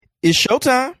It's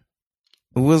showtime.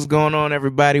 What's going on,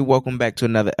 everybody? Welcome back to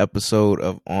another episode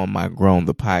of On My Grown,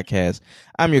 the podcast.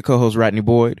 I'm your co-host, Rodney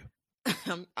Boyd.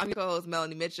 I'm your co-host,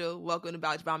 Melanie Mitchell. Welcome to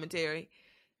Vouch Commentary,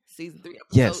 Season 3,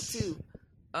 Episode Yes. 2.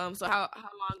 So how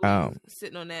long were you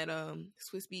sitting on that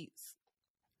Swiss Beats?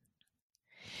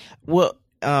 Well,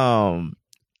 so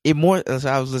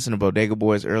I was listening to Bodega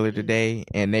Boys earlier today,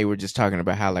 and they were just talking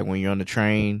about how, like, when you're on the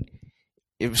train,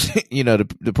 it was,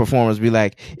 the performers be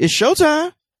like, "It's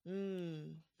showtime."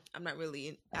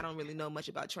 I don't really know much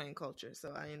about train culture,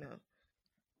 so I know.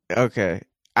 Okay.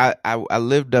 I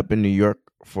lived up in New York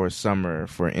for a summer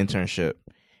for an internship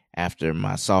after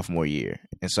my sophomore year.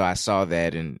 And so I saw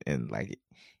that and like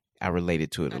I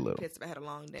related to it a little. I had a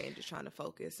long day and just trying to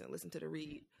focus and listen to the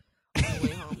read on the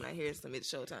way home, and I hear some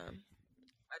It's showtime.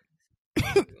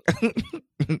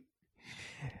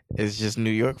 It's just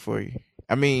New York for you.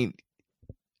 I mean,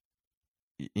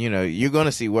 you're going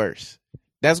to see worse.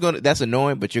 That's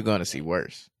annoying, but you're going to see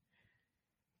worse.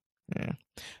 Yeah.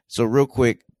 So real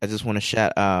quick, I just want to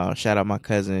shout out my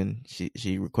cousin.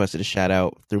 She requested a shout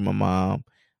out through my mom,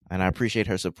 and I appreciate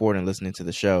her support and listening to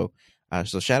the show.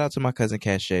 So shout out to my cousin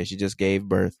Cache. She just gave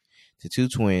birth to two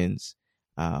twins,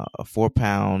 a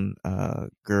 4-pound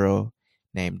girl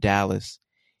named Dallas,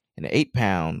 and an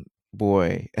 8-pound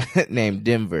boy named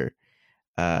Denver.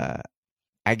 I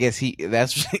guess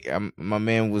my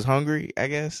man was hungry, I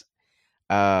guess.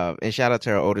 And shout out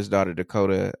to our oldest daughter,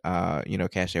 Dakota.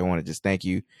 Cache, I want to just thank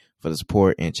you for the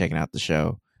support and checking out the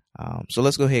show. So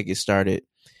let's go ahead and get started.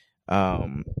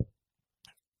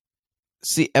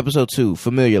 See, episode 2,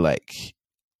 Familiar Like.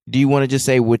 Do you want to just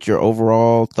say what your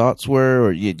overall thoughts were,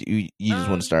 or you just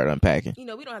want to start unpacking? We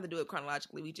don't have to do it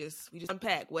chronologically. We just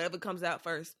unpack whatever comes out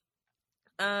first.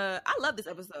 I love this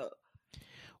episode.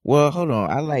 Well, hold on.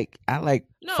 I like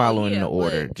following the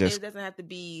order. Just it doesn't have to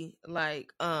be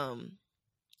like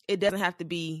it doesn't have to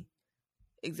be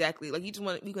exactly like you just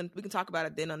want. We can talk about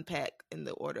it, then unpack in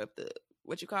the order of the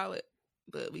what you call it.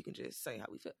 But we can just say how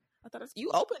we feel. I thought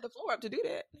you opened the floor up to do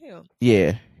that. Hell.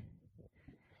 Yeah.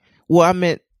 Well, I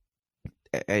meant.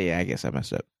 Yeah, I guess I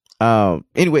messed up.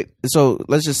 Anyway, so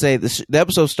let's just say the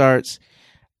episode starts.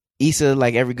 Issa,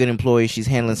 like every good employee, she's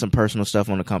handling some personal stuff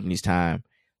on the company's time,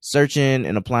 searching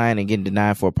and applying and getting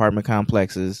denied for apartment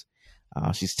complexes.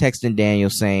 She's texting Daniel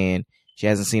saying she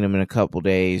hasn't seen him in a couple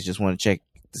days. Just want to check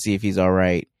to see if he's all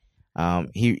right.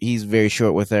 He's very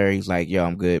short with her. He's like, "Yo,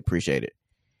 I'm good. Appreciate it."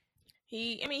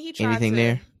 He tried anything to,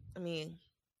 there?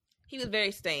 He was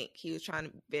very stank. He was trying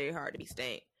very hard to be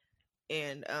stank,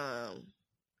 and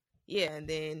and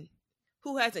then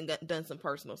who hasn't done some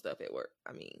personal stuff at work?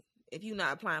 If you're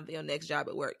not applying for your next job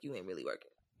at work, you ain't really working.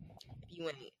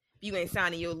 If you ain't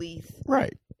signing your lease,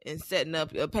 right, and setting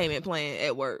up a payment plan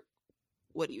at work,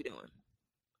 what are you doing?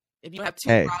 If you don't have two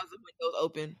browser windows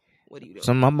open, what are you doing?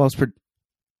 Some of my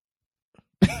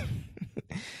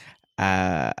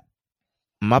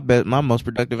most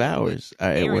productive hours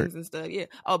are at work and stuff. Yeah.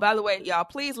 Oh, by the way, y'all,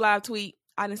 please live tweet.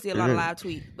 I didn't see a lot of live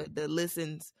tweet, but the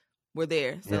listens were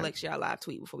there. So let's share live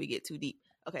tweet before we get too deep.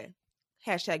 Okay.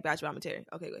 Hashtag Vouch Commentary.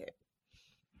 Okay, go ahead.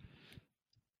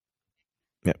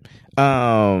 Yep.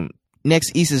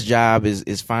 Next, Issa's job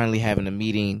is finally having a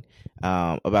meeting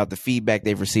about the feedback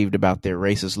they've received about their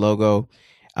racist logo.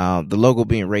 The logo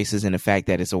being racist and the fact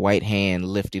that it's a white hand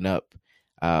lifting up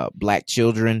black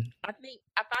children. I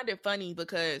find it funny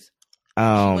because she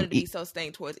wanted to be so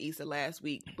stank towards Issa last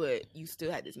week, but you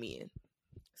still had this meeting.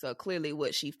 So clearly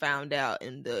what she found out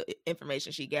and the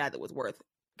information she gathered was worth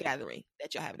gathering,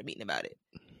 that y'all having a meeting about it.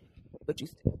 But you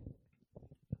still.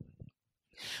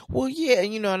 Well, yeah,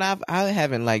 and I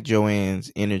haven't liked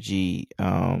Joanne's energy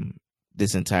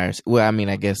this entire. Well,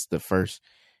 I guess the first,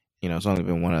 it's only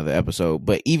been one other episode,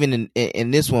 but even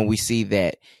in this one, we see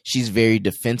that she's very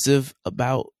defensive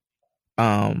about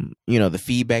the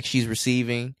feedback she's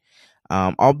receiving.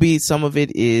 Albeit some of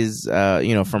it is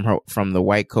from the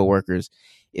white coworkers,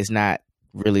 it's not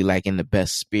really like in the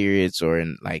best spirits or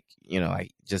in like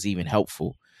just even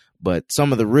helpful. But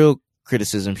some of the real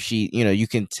criticism, she you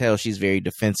can tell she's very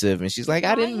defensive, and she's like,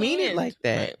 I didn't mean it like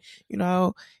that,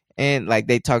 and like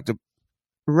they talked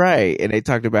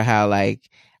about how like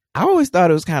I always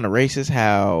thought it was kind of racist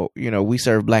how we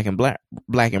serve black and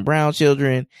brown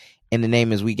children, and the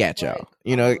name is We Got Y'all.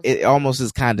 It almost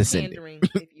is condescending,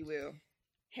 if you will.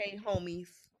 Hey homies,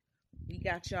 we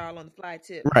got y'all on the fly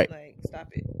tip. Right. Like, stop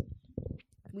it.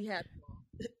 We have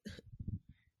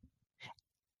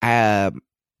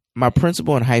my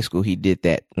principal in high school, he did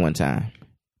that one time.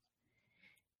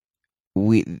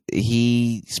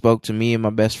 He spoke to me and my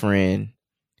best friend,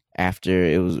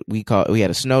 after we had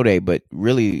a snow day, but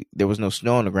really there was no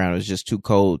snow on the ground. It was just too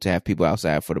cold to have people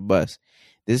outside for the bus.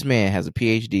 This man has a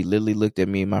PhD, literally looked at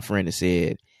me and my friend and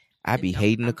said, I be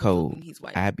hating the cold.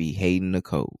 I be hating the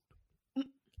cold.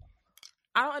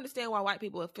 I don't understand why white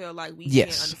people feel like we can't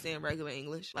understand regular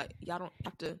English. Like, y'all don't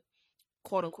have to,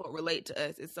 quote unquote, relate to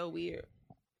us. It's so weird.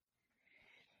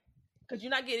 Because you're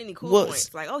not getting any cool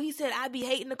points. Like, oh, he said, I be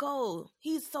hating the cold.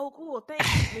 He's so cool. Thanks,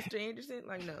 Mr. Anderson.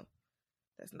 Like, no,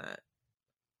 that's not.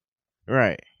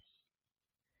 Right.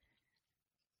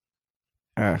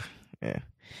 Yeah.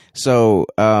 So,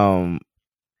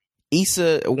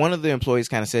 Issa, one of the employees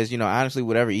kind of says, honestly,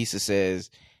 whatever Issa says,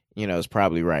 is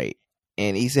probably right.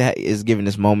 And Issa is given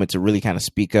this moment to really kind of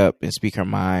speak up and speak her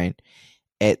mind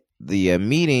at the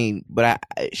meeting, but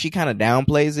she kind of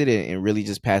downplays it and really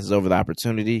just passes over the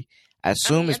opportunity. I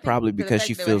assume it's probably because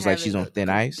she feels like she's on thin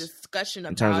ice discussion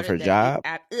in terms of her job.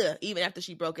 Even after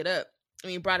she brought it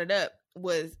up,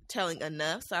 was telling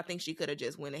enough. So I think she could have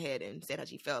just went ahead and said how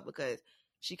she felt because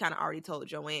she kind of already told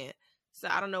Joanne. So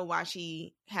I don't know why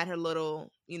she had her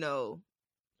little,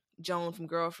 Joan from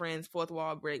Girlfriends fourth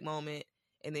wall break moment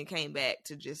and then came back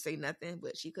to just say nothing.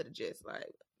 But she could have just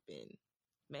been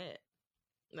mad.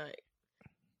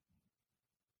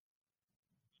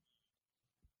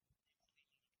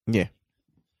 Yeah.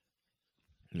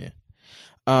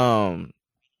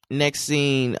 Next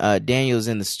scene, Daniel's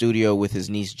in the studio with his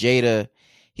niece Jada.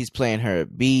 He's playing her a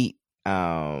beat.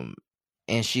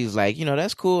 And she's like,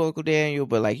 that's cool, Uncle Daniel,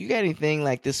 but you got anything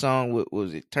like this song?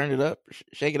 Was it Turn It Up,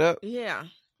 Shake It Up? Yeah,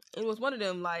 it was one of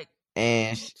them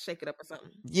and Shake It Up or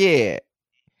something. Yeah,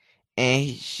 and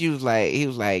he was like,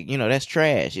 that's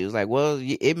trash. He was like, well,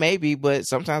 it may be, but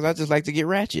sometimes I just like to get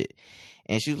ratchet.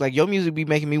 And she was like, your music be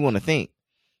making me want to think.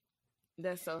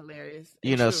 That's so hilarious.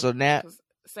 So now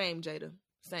same Jada,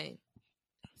 same.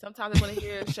 Sometimes I want to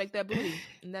hear shake that booty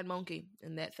and that monkey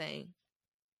and that thing.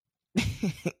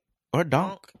 Or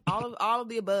donk. All of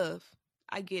the above.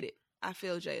 I get it. I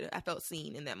feel Jada. I felt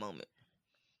seen in that moment.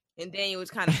 And Daniel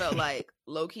kind of felt like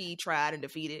low key tried and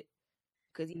defeated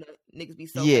because niggas be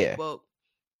so woke.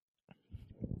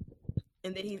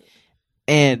 And then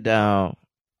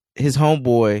his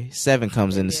homeboy Seven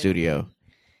comes in the studio.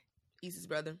 Issa's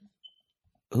brother.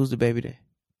 Who's the baby there?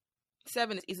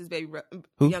 Seven is Issa's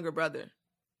younger brother.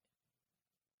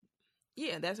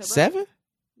 Yeah, that's her brother. Seven?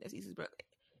 That's Issa's brother.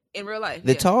 In real life.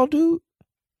 The tall dude?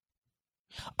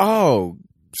 Oh,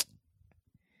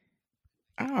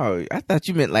 I thought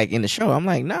you meant in the show. I'm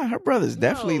like, nah, her brother's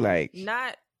definitely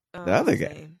not the other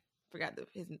guy. Forgot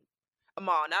his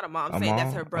Amal, not Amal. I'm saying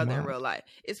that's her brother in real life.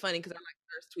 It's funny because I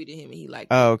first tweeted him and he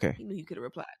okay. He knew he could have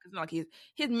replied because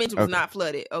his mention was not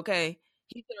flooded. Okay,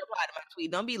 he could have replied to my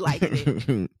tweet. Don't be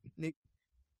liking it.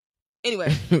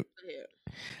 Anyway.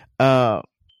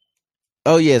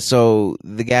 Oh yeah, so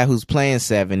the guy who's playing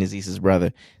Seven is Issa's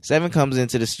brother. Seven comes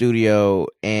into the studio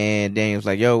and Daniel's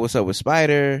like, yo, what's up with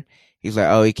Spider? He's like,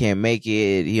 oh, he can't make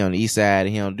it. He on the east side and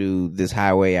he don't do this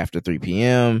highway after 3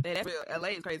 p.m. That's real. LA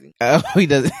is crazy. Oh, he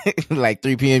doesn't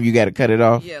 3 p.m. you gotta cut it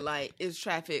off. Yeah, it's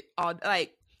traffic all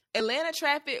Atlanta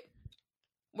traffic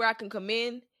where I can come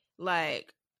in, I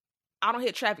don't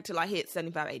hit traffic till I hit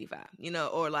 75, 85,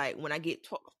 or when I get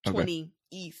 20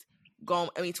 east.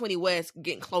 20 west,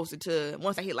 getting closer to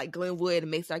once I hit Glenwood and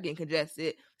may start getting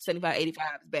congested. 75, 85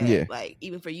 is bad. Yeah.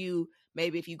 Even for you,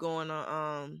 maybe if you going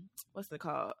on what's it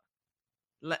called?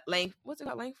 What's it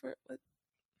called? Langford? What?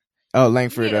 Oh,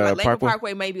 Langford Langford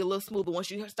Parkway may be a little smoother once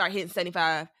you start hitting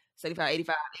 75,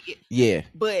 85. Yeah.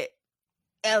 But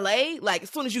LA,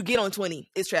 as soon as you get on 20,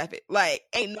 it's traffic.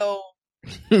 Ain't no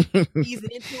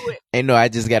easing into it. Ain't no, I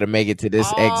just got to make it to this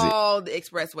exit. All the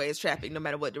expressway is traffic, no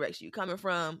matter what direction you coming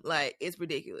from. It's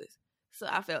ridiculous. So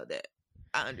I felt that.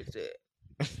 I understood.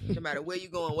 No matter where you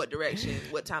going, what direction,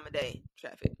 what time of day,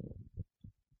 traffic.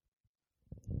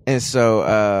 And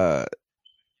so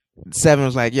Seven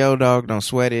was like, yo, dog, don't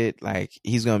sweat it.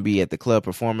 He's going to be at the club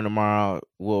performing tomorrow.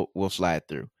 We'll slide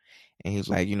through. And he was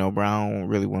like, bro, I don't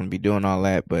really want to be doing all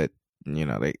that, but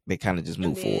they kind of just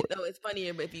move forward. No, it's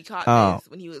funnier, but if you caught this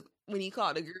when he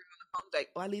called the girl on the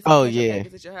phone, at least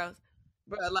packets at your house,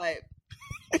 bro.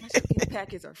 These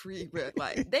packets are free, bro.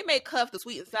 They may cuff the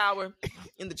sweet and sour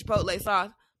in the Chipotle sauce,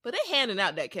 but they handing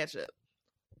out that ketchup.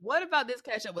 What about this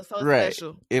ketchup was so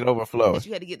special? It overflows. That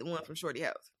you had to get the one from Shorty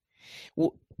House.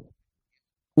 Well,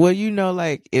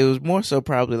 it was more so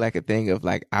probably a thing of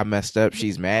I messed up.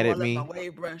 She's mad at me. My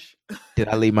wave brush. Did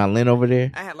I leave my lint over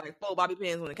there? I had 4 bobby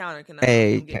pins on the counter. Can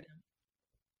I get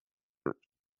them?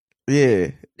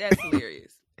 Yeah. That's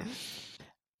hilarious.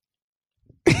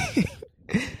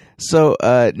 So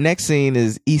next scene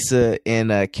is Issa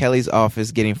in Kelly's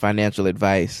office getting financial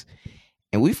advice.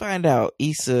 And we find out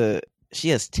Issa, she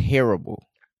has terrible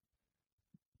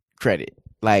credit.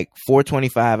 Like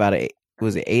 425 out of,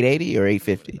 was it 880 or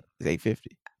 850? It's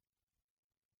 850.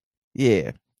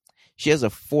 Yeah. She has a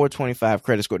 425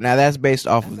 credit score. Now that's based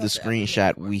off of the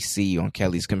screenshot we see on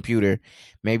Kelly's computer.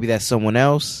 Maybe that's someone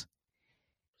else.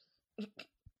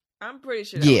 I'm pretty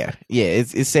sure. Yeah.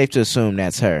 It's safe to assume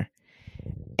that's her.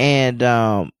 And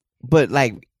but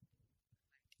like,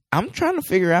 I'm trying to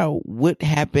figure out what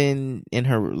happened in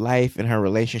her life and her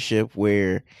relationship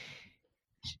where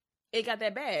it got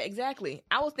that bad. Exactly.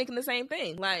 I was thinking the same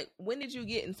thing. Like, when did you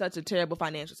get in such a terrible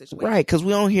financial situation? Right, because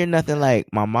we don't hear nothing like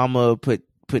my mama put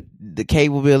the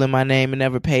cable bill in my name and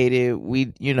never paid it.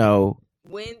 We, you know.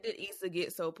 When did Issa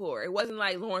get so poor? It wasn't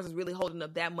like Lawrence was really holding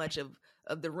up that much of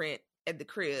the rent at the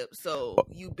crib. So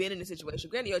you've been in a situation.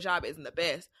 Granted, your job isn't the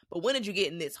best, but when did you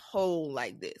get in this hole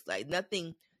like this? Like,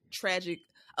 nothing tragic,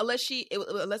 unless it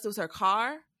was her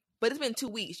car. But it's been 2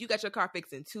 weeks. You got your car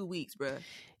fixed in 2 weeks, bruh.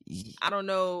 I don't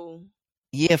know.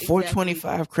 Yeah,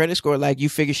 425 credit score. Like, you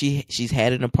figure she's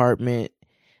had an apartment.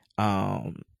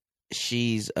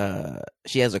 She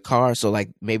has a car, so like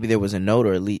maybe there was a note,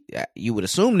 or at least you would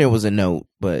assume there was a note.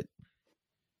 But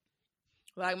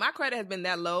like, my credit has been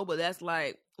that low, but that's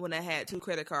like when I had 2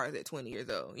 credit cards at 20 years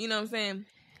old. You know what I'm saying?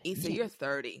 Issa, you're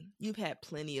 30. You've had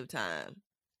plenty of time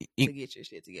to get your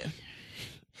shit together.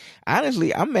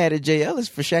 Honestly, I'm mad at Jay Ellis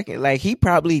for checking. Like, he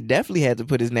probably definitely had to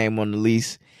put his name on the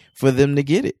lease for them to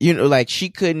get it. You know, like, she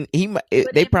couldn't.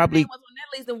 They probably. Was on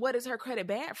that lease, then what is her credit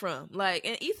bad from? Like,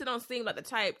 and Issa don't seem like the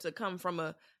type to come from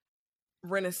a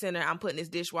rent a center. I'm putting this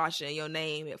dishwasher in your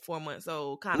name at 4 months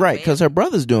old. Kind of right, because her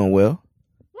brother's doing well.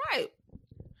 Right.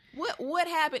 What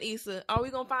happened, Issa? Are we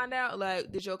gonna find out?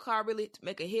 Like, did your car really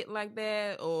make a hit like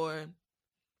that, or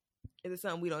is it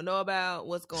something we don't know about?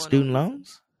 What's going on? Student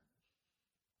loans?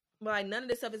 Like, none of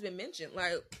this stuff has been mentioned.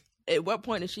 Like, at what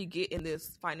point did she get in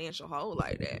this financial hole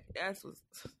like that? That's was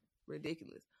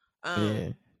ridiculous.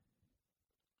 Yeah,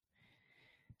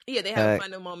 they have a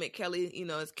final moment. Kelly,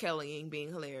 it's Kelly being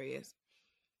hilarious.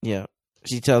 Yeah,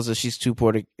 she tells her she's too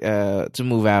poor to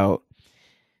move out,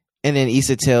 and then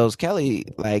Issa tells Kelly,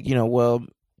 like,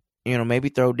 maybe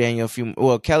throw Daniel a few.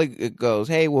 Well, Kelly goes,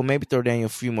 hey, well, maybe throw Daniel a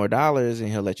few more dollars, and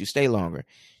he'll let you stay longer.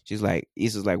 She's like,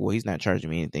 Issa's like, well, he's not charging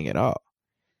me anything at all.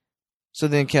 So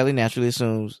then Kelly naturally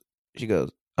assumes, she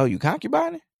goes, oh, you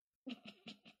concubining?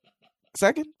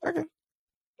 Second.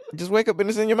 Just wake up and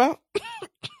it's in your mouth.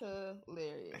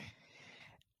 Hilarious.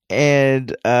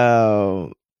 And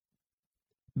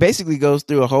basically goes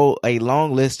through a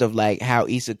long list of like how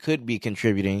Issa could be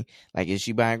contributing. Like, is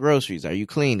she buying groceries? Are you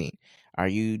cleaning? Are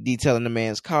you detailing the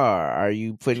man's car? Are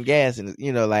you putting gas in?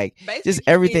 Like, basically, just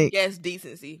everything. Gas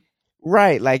decency.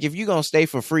 Right. Like, if you're going to stay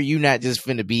for free, you're not just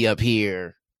finna be up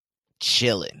here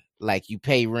chilling. Like, you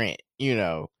pay rent,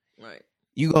 Right.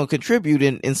 You gonna contribute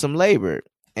in some labor.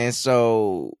 And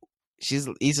so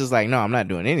Issa's like, no, I'm not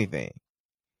doing anything.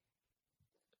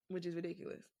 Which is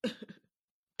ridiculous.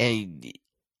 And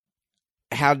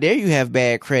how dare you have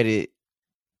bad credit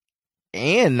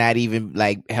and not even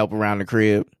like help around the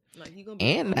crib, like, you gonna be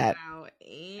and not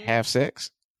and have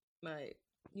sex, like,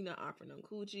 you're not offering them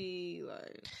coochie,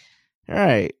 like. All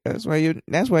right, that's why your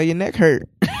neck hurt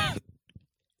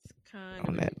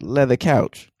on that leather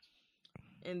couch.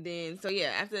 And then, so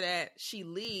yeah, after that, she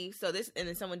leaves. And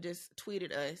then someone just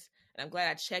tweeted us, and I'm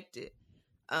glad I checked it.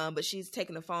 But she's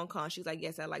taking a phone call. And she's like,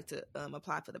 yes, I'd like to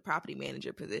apply for the property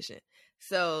manager position.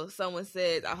 So someone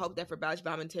says, I hope that for Vouch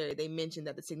Voluntary, they mentioned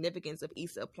that the significance of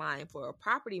Issa applying for a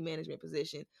property management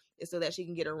position is so that she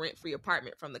can get a rent-free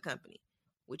apartment from the company,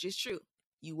 which is true.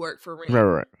 You work for rent.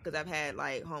 Right. Because I've had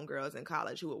like homegirls in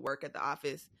college who would work at the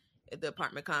office at the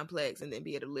apartment complex and then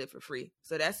be able to live for free.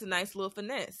 So that's a nice little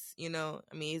finesse, I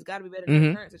mean, it's got to be better than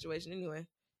the current situation anyway.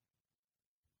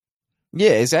 Yeah,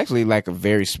 it's actually like a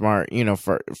very smart,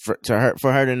 for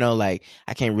her to know, like,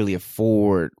 I can't really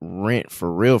afford rent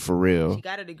for real. She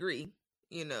got a degree,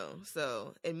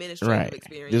 so administrative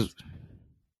experience.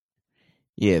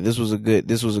 This was a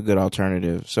good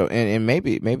alternative. So and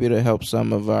maybe it'll help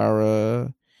some of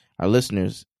our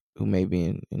listeners who may be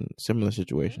in similar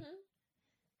situations.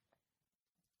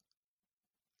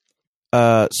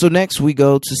 So next we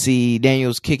go to see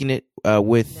Daniel's kicking it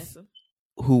with Vanessa.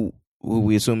 who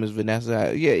we assume is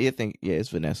Vanessa. It's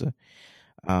Vanessa.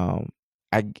 I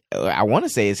want to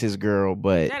say it's his girl,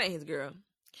 but that ain't his girl.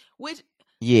 Which,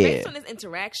 based on this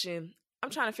interaction, I'm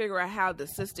trying to figure out how the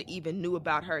sister even knew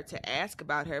about her to ask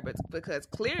about her, but because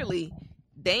clearly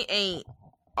they ain't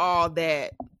all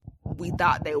that we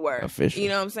thought they were. Official. You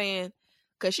know what I'm saying?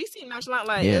 Cause she seemed nonchalant,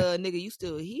 like, Yeah. nigga, you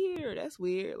still here? That's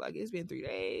weird. Like, it's been 3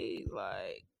 days.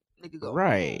 Like, nigga, go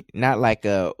Right. home. Not like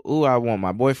ooh, I want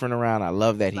my boyfriend around. I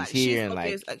love that he's Like, here. And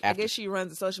okay, like I after, guess she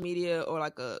runs a social media or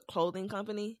like a clothing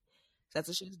company. That's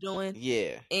what she's doing.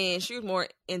 yeah. And she was more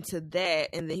into that.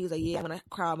 And then he was like, yeah, I'm going to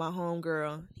crowd my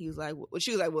homegirl. He was like, well,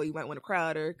 she was like, well, you might want to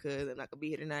crowd her because I'm not going to be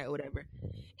here tonight or whatever.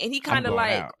 And he kind of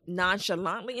like out.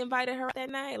 nonchalantly invited her that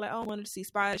night. Like, oh, I wanted to see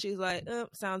Spider. She was like,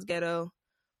 sounds ghetto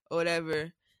or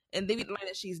whatever. And then we learn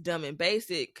that she's dumb and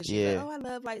basic because she's like, oh, I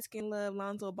love light skin, love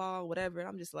Lonzo Ball, whatever. And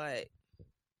I'm just like,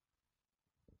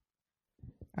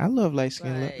 I love light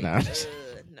skin. like, Nah.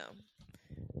 no.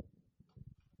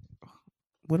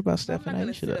 What about I'm not Stephanie?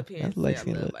 gonna sit up here and say light I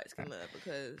skin love light skin love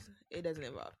because it doesn't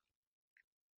involve.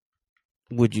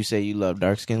 Would you say you love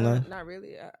dark skin love? Not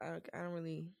really. I don't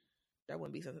really. That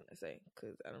wouldn't be something to say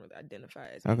because I don't really identify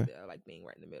as Okay. either. I like being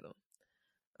right in the middle.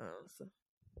 So.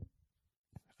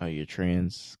 Oh, you're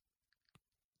trans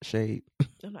shade.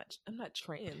 I'm not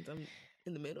trans. I'm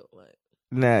in the middle. Like.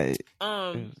 Nah.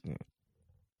 Am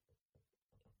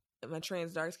I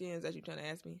trans dark skin? Is that you trying to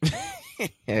ask me?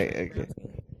 Okay.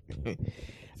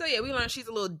 So yeah, we learned she's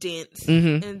a little dense,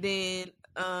 Mm-hmm. and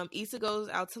then Issa goes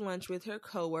out to lunch with her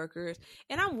coworkers,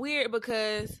 and I'm weird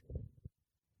because,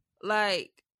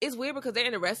 like, it's weird because they're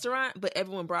in a restaurant, but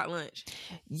everyone brought lunch.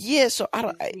 Yeah, so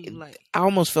I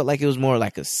almost felt like it was more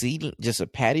like a seating, just a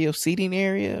patio seating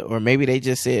area, or maybe they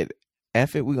just said,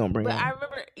 "F it, we gonna bring." But I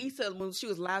remember Issa when she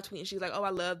was live tweeting, she was like, "Oh, I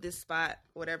love this spot,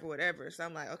 whatever." So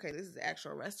I'm like, okay, this is an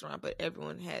actual restaurant, but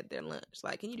everyone had their lunch.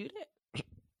 Like, can you do that?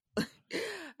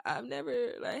 I've never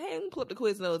like, hey, let me pull up the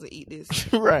Quiznos and eat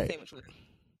this. Right.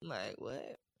 Like,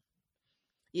 what?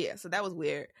 Yeah, so that was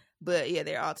weird. But yeah,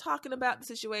 they're all talking about the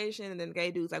situation, and then the gay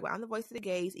dude's like, well, I'm the voice of the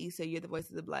gays. Issa, you're the voice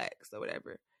of the blacks, or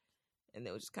whatever. And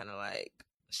it was just kind of like,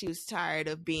 she was tired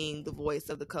of being the voice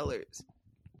of the colors.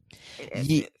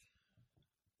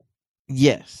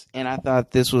 Yes. And I thought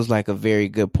this was like a very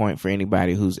good point for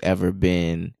anybody who's ever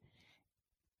been,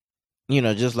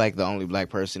 just like the only black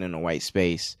person in a white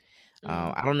space.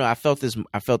 I don't know. I felt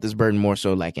this burden more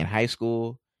so like in high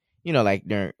school, like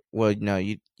during. Well, no,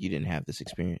 you didn't have this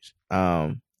experience.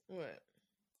 What?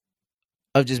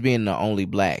 Of just being the only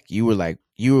black. You were like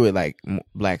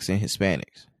blacks and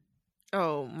Hispanics.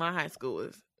 Oh, my high school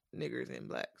was niggers and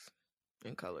blacks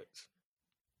and colors.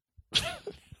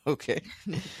 Okay.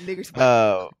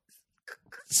 Niggers.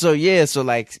 So yeah, so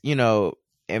like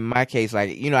in my case, like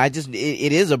I just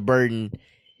it is a burden.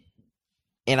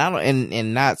 And I don't,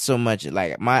 and not so much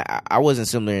like I wasn't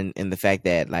similar in the fact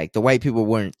that like the white people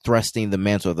weren't thrusting the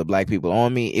mantle of the black people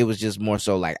on me. It was just more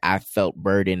so like I felt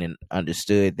burdened and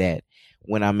understood that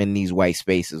when I'm in these white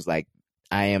spaces, like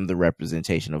I am the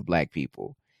representation of black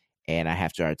people, and I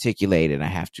have to articulate and I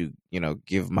have to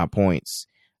give my points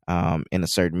in a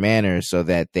certain manner so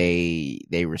that they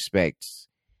respect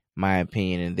my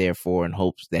opinion and therefore in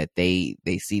hopes that they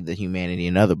see the humanity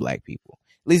in other black people.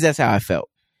 At least that's how I felt.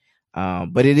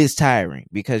 But it is tiring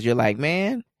because you're like,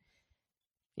 man,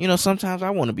 sometimes I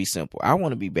want to be simple. I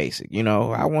want to be basic.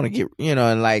 I want to get,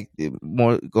 and like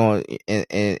more going,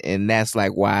 and that's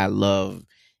like why I love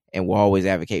and will always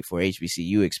advocate for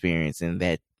HBCU experience. And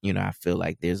that, I feel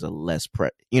like there's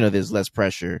there's less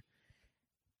pressure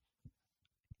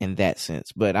in that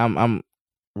sense. But I'm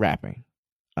rapping.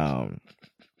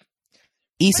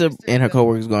 Issa and her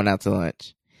coworkers going out to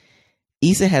lunch.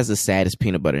 Issa has the saddest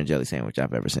peanut butter and jelly sandwich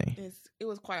I've ever seen. It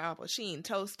was quite awful. She didn't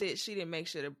toast it. She didn't make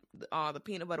sure all the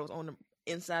peanut butter was on the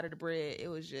inside of the bread. It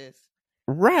was just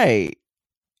right.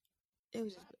 It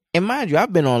was just, and mind you,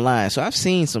 I've been online, so I've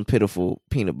seen some pitiful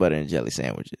peanut butter and jelly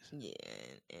sandwiches. Yeah,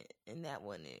 and that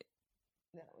wasn't it.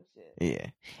 That was it.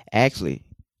 Yeah, actually,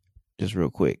 just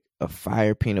real quick, a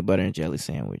fire peanut butter and jelly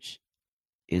sandwich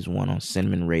is one on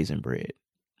cinnamon raisin bread.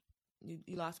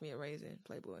 You lost me at raisin,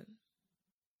 Playboy.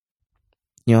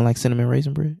 You don't like cinnamon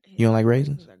raisin bread? You don't like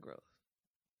raisins? Raisins are gross.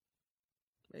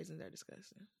 Raisins are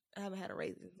disgusting. I haven't had a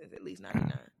raisin since at least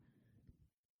 99.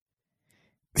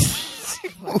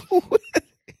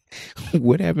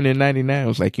 What happened in 99? I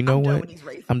was like, what?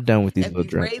 I'm done with these little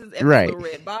drinks. Right. The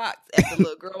little red box, at the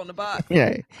little girl in the box.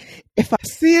 Yeah. If I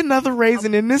see another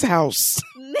raisin in this house.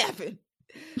 Snapping.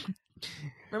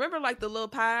 Remember like the little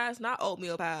pies? Not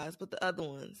oatmeal pies, but the other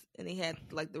ones. And they had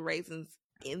like the raisins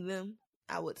in them.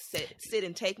 I would sit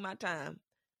and take my time.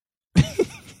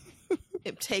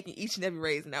 And taking each and every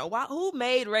raisin. Now, who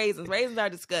made raisins? Raisins are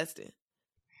disgusting.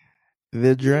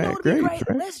 They're dry grapes, right?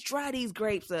 Let's dry these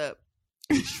grapes up,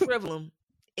 shrivel them,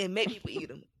 and make people eat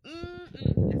them. That's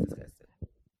disgusting.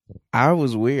 I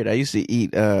was weird. I used to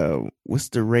eat what's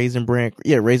the Raisin Bran?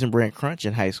 Yeah, Raisin Bran Crunch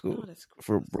in high school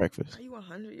for breakfast. Are you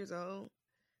 100 years old?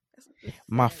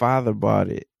 My father bought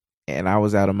it, and I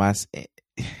was out of my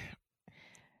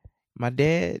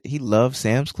dad, he loved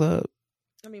Sam's Club.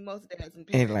 I mean, most dads and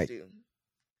And parents do.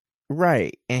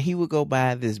 Right. And he would go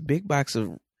buy this big box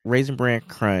of Raisin Bran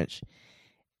Crunch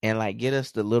and like get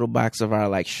us the little box of our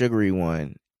like sugary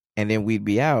one. And then we'd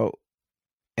be out.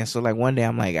 And so like one day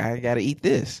I'm like, I got to eat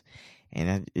this.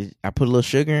 And I put a little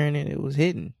sugar in it. It was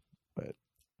hidden. But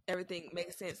everything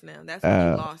makes sense now. That's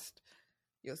when you lost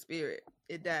your spirit.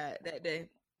 It died that day.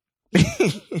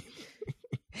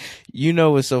 You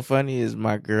know what's so funny is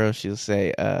my girl, she'll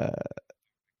say,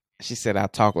 she said, I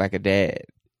talk like a dad.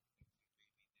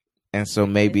 And so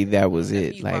maybe that was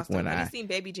it. Like when Have you seen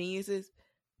Baby Geniuses?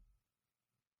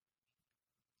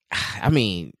 I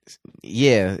mean,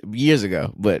 yeah, years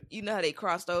ago, but you know how they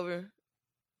crossed over?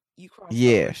 You crossed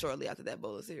over shortly after that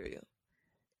bowl of cereal.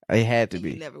 It had to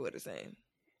be. You never were the same.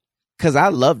 Because I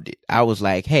loved it. I was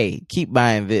like, hey, keep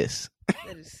buying this.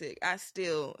 That is sick. I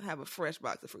still have a fresh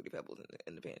box of Fruity Pebbles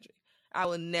in the pantry. I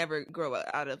will never grow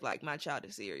out of like my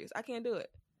childhood cereals. I can't do it.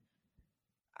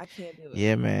 I can't do it.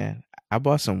 Yeah, man. I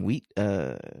bought some wheat.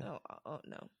 No.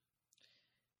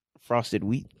 Frosted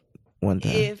wheat one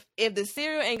time. If the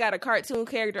cereal ain't got a cartoon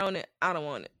character on it, I don't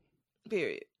want it.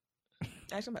 Period.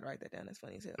 Actually, I'm about to write that down. That's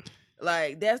funny as hell.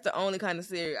 Like, that's the only kind of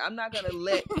cereal. I'm not going to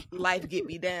let life get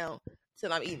me down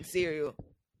till I'm eating cereal.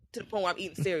 To the point where I'm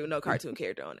eating cereal with no cartoon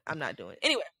character on it. I'm not doing it.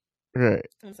 Anyway. Right.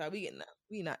 I'm sorry.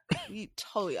 We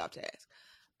totally off task.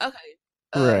 Okay.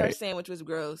 Right. Her sandwich was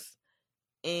gross.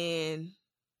 And...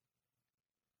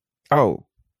 Oh,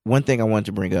 one thing I wanted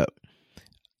to bring up.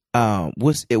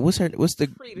 What's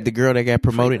the girl that got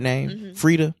promoted Frida. name? Mm-hmm.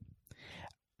 Frida.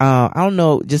 I don't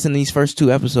know, just in these first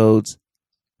 2 episodes,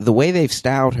 the way they've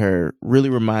styled her really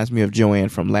reminds me of Joanne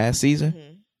from last season.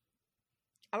 Mm-hmm.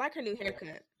 I like her new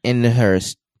haircut. And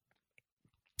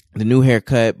the new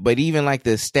haircut, but even like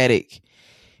the aesthetic,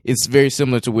 it's very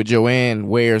similar to what Joanne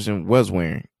wears and was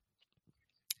wearing.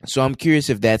 So I'm curious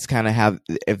if that's kind of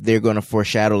if they're going to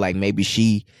foreshadow, like maybe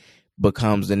she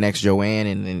becomes the next Joanne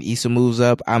and then Issa moves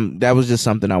up. That was just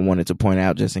something I wanted to point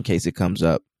out just in case it comes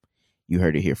up. You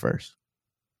heard it here first.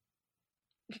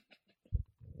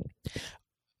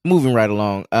 Moving right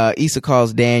along. Issa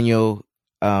calls Daniel.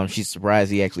 She's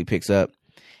surprised he actually picks up.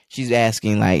 She's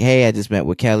asking like, hey, I just met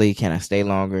with Kelly. Can I stay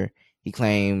longer? He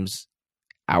claims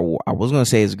I was going to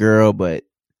say his girl, but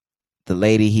the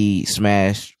lady he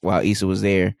smashed while Issa was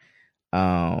there,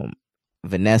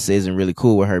 Vanessa isn't really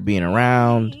cool with her being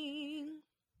around.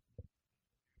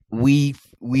 We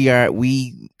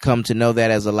come to know that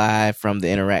as a lie from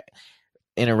the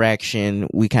interaction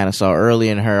we kind of saw early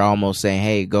in her almost saying,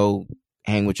 hey, go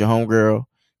hang with your homegirl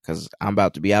because I'm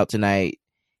about to be out tonight.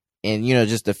 And, you know,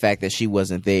 just the fact that she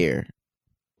wasn't there,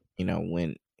 you know,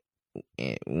 when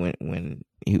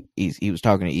he was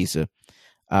talking to Issa.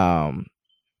 And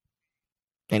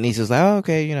Issa's like, oh,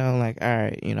 okay, you know, like, all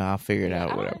right, you know, I'll figure it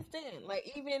out, whatever. I understand. Like,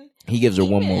 he gives her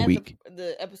one more week.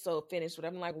 The episode finished, but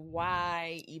I'm like,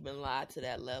 why even lie to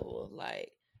that level?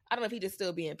 Like, I don't know if he just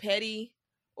still being petty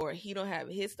or he don't have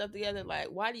his stuff together. Like,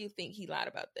 why do you think he lied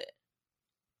about that?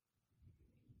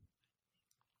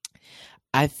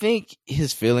 I think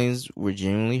his feelings were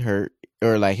genuinely hurt,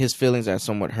 or like his feelings are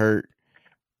somewhat hurt.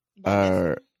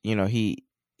 You know, he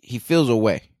feels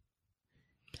away.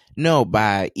 No,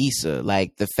 by Issa,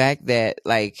 like the fact that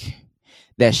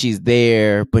that she's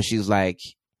there, but she's like,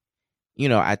 you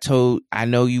know, I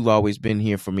know you've always been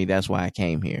here for me. That's why I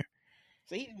came here.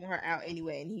 So he didn't want her out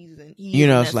anyway, and he's you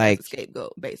know, it's like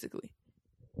scapegoat, basically.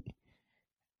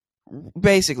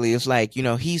 Basically, it's like, you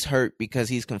know, he's hurt because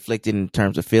he's conflicted in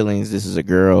terms of feelings. This is a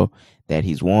girl that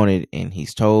he's wanted and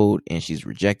he's told, and she's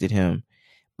rejected him.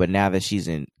 But now that she's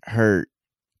in hurt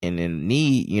and in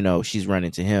need, you know, she's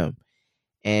running to him,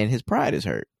 and his pride is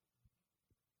hurt.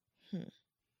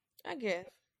 I guess.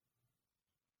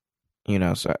 You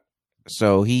know,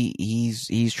 so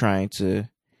he's trying to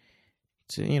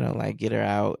you know, like, get her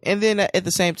out, and then at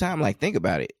the same time, like, think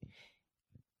about it.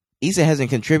 Issa hasn't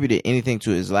contributed anything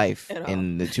to his life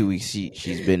in the 2 weeks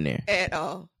she's been there. At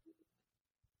all.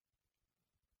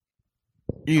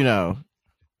 You know.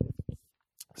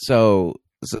 So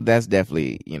that's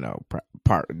definitely, you know,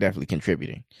 definitely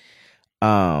contributing.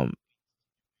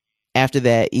 After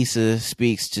that, Issa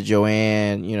speaks to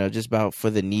Joanne, you know, just about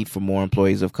for the need for more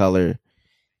employees of color.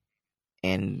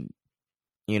 And,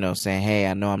 you know, saying, hey,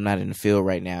 I know I'm not in the field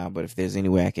right now, but if there's any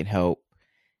way I can help,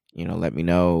 you know, let me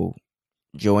know.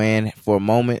 Joanne, for a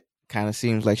moment, kind of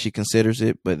seems like she considers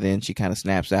it, but then she kind of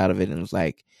snaps out of it and was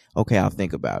like, okay, I'll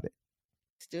think about it.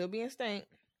 Still being stank.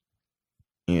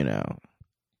 You know.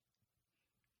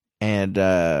 And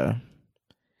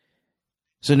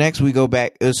So next we go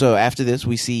back. So after this,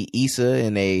 we see Issa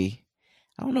in I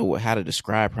don't know how to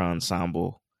describe her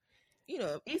ensemble.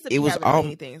 Issa was all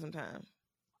anything sometimes.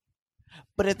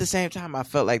 But at the same time, I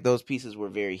felt like those pieces were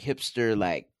very hipster,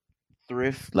 like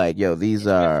thrift. Like, yo, these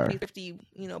are thrifty,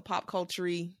 pop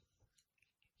culture-y.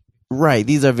 Right,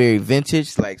 these are very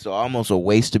vintage, like, so almost a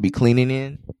waste to be cleaning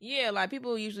in. Yeah, like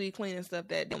people usually cleaning stuff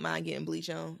that don't mind getting bleach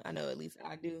on. I know at least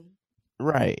I do.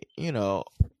 Right,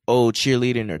 old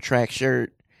cheerleader in her track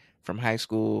shirt from high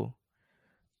school.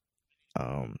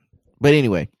 But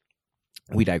anyway,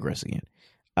 we digress again.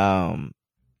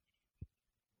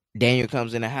 Daniel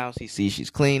comes in the house. He sees she's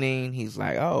cleaning. He's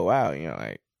like, "Oh wow,"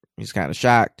 like he's kind of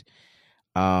shocked.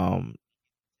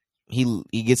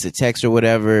 He gets a text or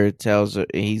whatever. Tells her,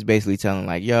 he's basically telling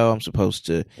like, "Yo, I'm supposed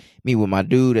to meet with my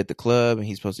dude at the club, and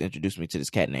he's supposed to introduce me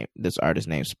to this artist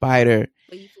named Spider."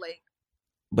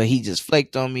 But he just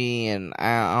flaked on me, and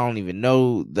I don't even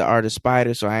know the artist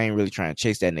Spider, so I ain't really trying to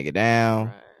chase that nigga down.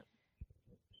 Right.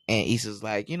 And Issa's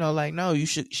like, no, you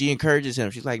should. She encourages him.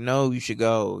 She's like, no, you should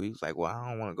go. He's like, well, I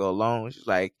don't want to go alone. She's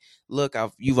like, look,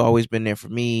 you've always been there for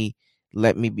me.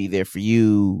 Let me be there for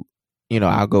you.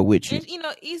 I'll go with you. And,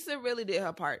 Issa really did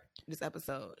her part this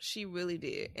episode. She really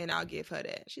did. And I'll give her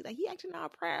that. She's like, he acting all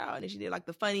proud. And she did like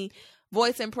the funny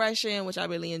voice impression, which I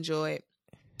really enjoyed.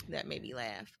 That made me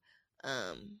laugh.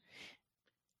 Yeah,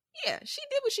 she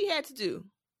did what she had to do.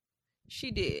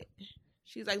 She did.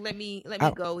 She's like, let me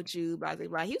go with you. Blah, blah,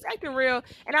 blah. He was acting real.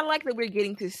 And I like that we're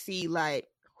getting to see, like,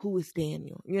 who is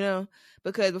Daniel,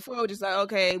 Because before we were just like,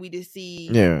 okay, we just see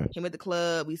him at the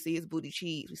club. We see his booty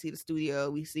cheeks. We see the studio.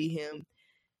 We see him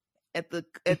at the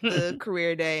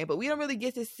career day. But we don't really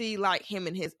get to see, like, him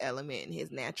in his element and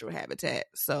his natural habitat.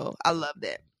 So I love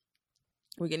that.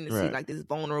 We're getting to see, like, this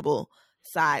vulnerable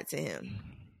side to him.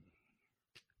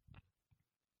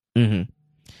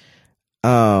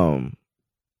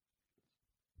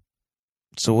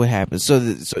 So what happens? So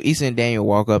Issa and Daniel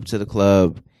walk up to the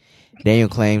club. Daniel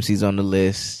claims he's on the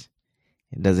list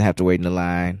and doesn't have to wait in the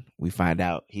line. We find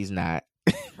out he's not.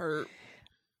 Hurt,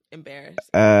 embarrassed.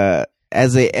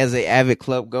 As a avid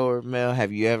club goer, Mel,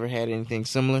 have you ever had anything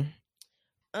similar?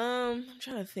 I'm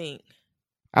trying to think.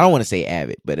 I don't want to say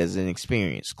avid, but as an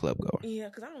experienced club goer. Yeah,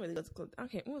 because I don't really go to the club.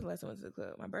 When was the last time I went to the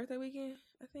club? My birthday weekend,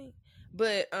 I think.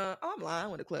 But I'm lying. I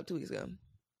went to the club 2 weeks ago.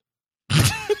 I'm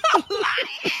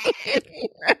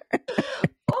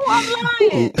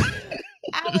lying.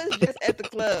 I was just at the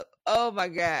club. Oh my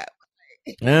God.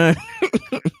 Oh,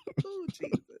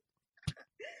 Jesus.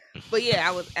 But yeah,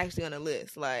 I was actually on the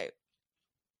list, like,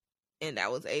 and I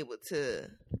was able to.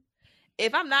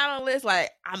 If I'm not on the list,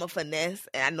 like, I'm a finesse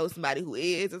and I know somebody who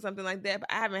is or something like that.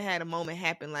 But I haven't had a moment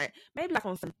happen, like maybe like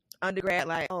on some undergrad,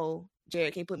 like, oh,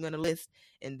 Jared can't put me on the list,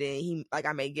 and then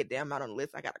I may get there, I'm not on the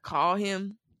list, I gotta call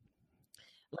him.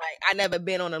 Like, I never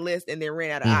been on a list and then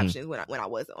ran out of options when I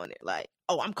wasn't on it. Like,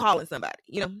 oh, I'm calling somebody,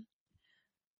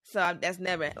 So that's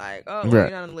never like, oh, well,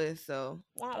 you're not on the list, so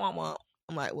wah, wah, wah.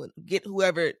 I'm like, well, get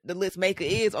whoever the list maker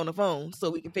is on the phone so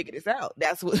we can figure this out.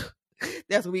 That's what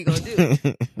we gonna do.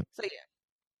 So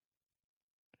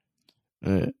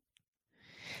yeah.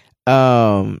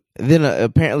 Then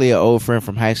apparently an old friend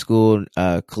from high school,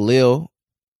 Khalil,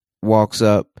 walks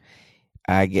up.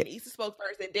 Issa spoke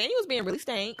first, and Daniel was being really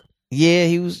stank. Yeah,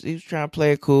 he was trying to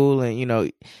play it cool, and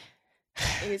in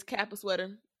his Kappa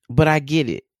sweater. But I get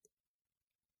it.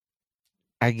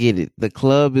 The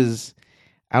club is,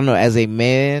 I don't know, as a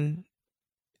male,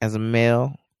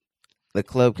 the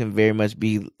club can very much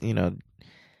be, I'll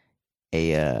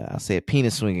say a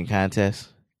penis swinging contest.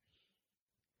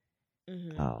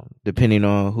 Depending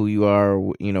on who you are,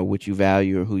 what you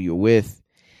value or who you're with.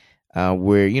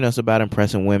 Where, it's about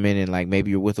impressing women, and like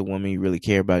maybe you're with a woman you really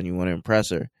care about and you want to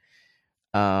impress her.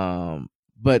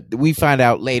 But we find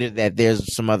out later that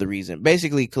there's some other reason.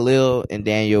 Basically, Khalil and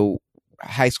Daniel,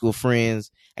 high school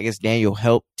friends. I guess Daniel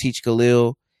helped teach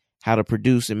Khalil how to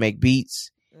produce and make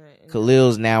beats. Right.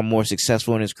 Khalil's now more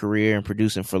successful in his career and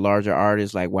producing for larger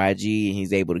artists like YG, and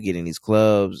he's able to get in these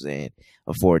clubs and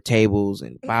afford tables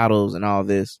and bottles and all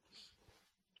this.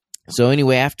 So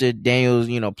anyway, after Daniel's,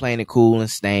 playing it cool and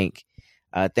stank,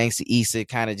 thanks to Issa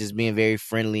kind of just being very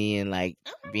friendly and like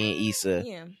being Issa.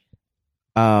 Yeah.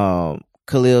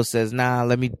 Khalil says, nah,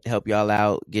 let me help y'all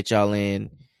out, get y'all in.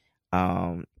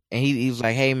 And he was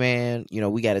like, hey man,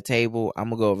 we got a table. I'm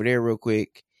gonna go over there real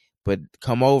quick, but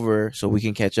come over so we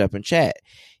can catch up and chat.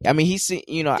 I mean,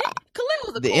 Khalil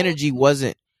was the energy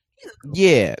wasn't,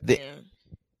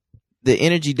 the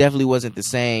energy definitely wasn't the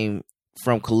same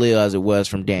from Khalil as it was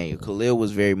from Daniel. Khalil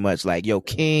was very much like, yo,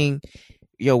 king,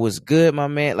 yo, what's good, my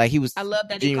man? Like he was I love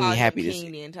that he genuinely called him happy to King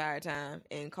see. the entire time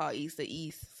and called Issa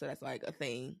East, so that's like a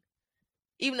thing.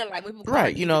 Even though like when people call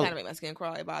Right, it you East, know. it kind of make my skin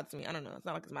crawl. It bothers me. I don't know. It's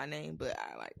not like it's my name, but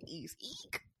I like East.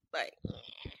 Eek. Like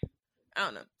I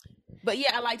don't know. But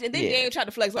yeah, I liked it. And then Yeah. Daniel tried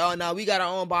to flex. Oh no, we got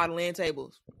our own bottle and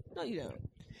tables. No, you don't.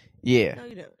 Yeah, No,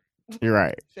 you don't. you're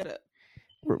right. Shut up.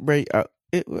 Right.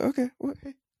 Okay. Well,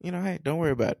 you know, hey, don't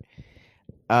worry about it.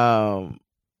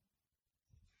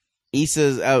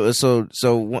 Issa's so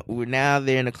we're now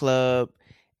there in the club,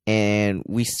 and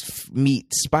we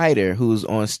meet Spider, who's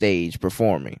on stage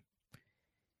performing.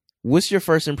 What's your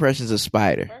first impressions of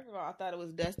Spider? First of all, I thought it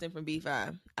was Dustin from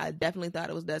B5. I definitely thought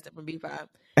it was Dustin from B5.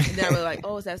 And then I was like,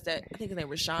 oh, that's that. I think his name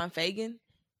was Sean Fagan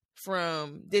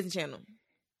from Disney Channel.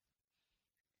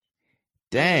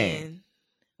 Dang. And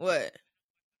what?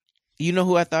 You know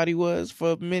who I thought he was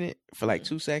for a minute, for like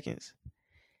 2 seconds?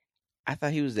 I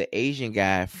thought he was the Asian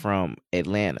guy from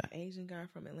Atlanta. Asian guy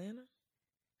from Atlanta?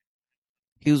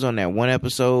 He was on that one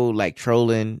episode, like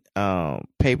trolling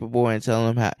Paperboy and telling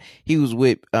him how he was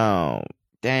with Bankroll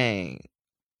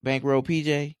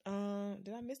PJ.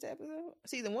 Did I miss that episode?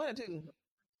 Season 1 or 2?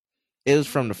 It was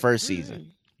from the first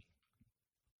season.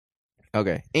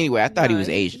 Okay. Anyway, I thought he was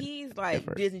Asian. He's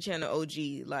like Disney Channel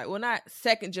OG. Like, well, not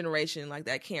second generation, like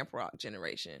that Camp Rock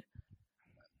generation.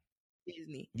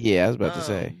 Disney. Yeah, I was about to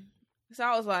say. So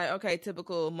I was like, okay,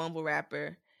 typical mumble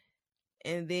rapper.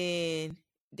 And then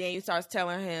Daniel starts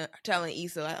telling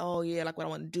Issa, like, oh yeah, like what I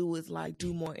want to do is like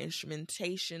do more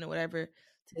instrumentation or whatever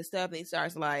to the stuff. And he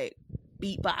starts like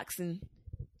beatboxing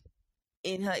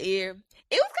in her ear.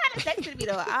 It was kind of sexy to me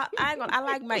though. I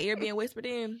like my ear being whispered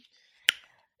in,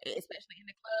 especially in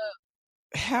the club.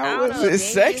 How was it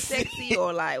sexy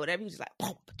or like whatever? He was just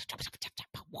like,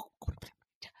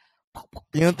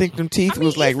 you don't think them teeth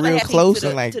was like real close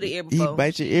and like to the ear he before.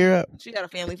 bite your ear up? She got a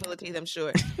family full of teeth, I'm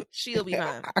sure. She'll be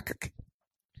fine.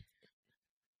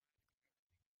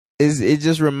 It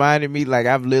just reminded me, like,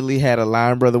 I've literally had a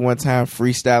line brother one time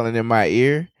freestyling in my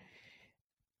ear,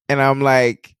 and I'm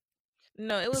like,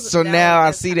 no, it was. So now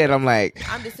I see that I'm like,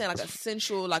 I'm just saying like a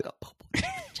sensual, like a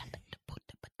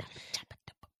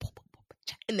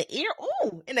in the ear.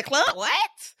 Ooh, in the club. What?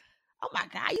 Oh my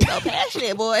God, you so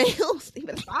passionate, boy. You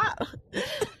better stop. You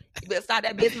better stop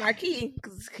that bitch Marquis,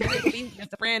 because he can't be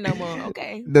just a friend no more.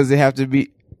 Okay. Does it have to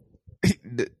be?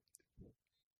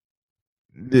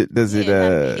 Does it?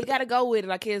 You gotta go with it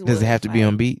like his. Does it have to be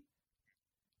on beat?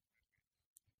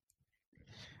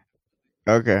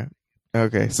 Okay.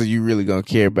 So you really gonna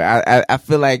care? But I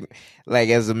feel like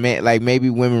as a man, like maybe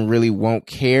women really won't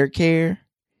care.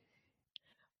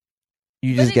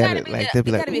 You just gotta like, they'll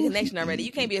be like, gotta be a connection already.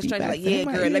 You can't be a stranger like, yeah,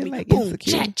 girl, let me like, boom,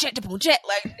 chat, boom, chat.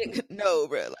 Like, no,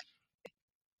 bro.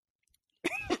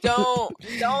 Like, don't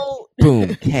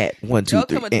boom, cat, 1, 2, 3. Don't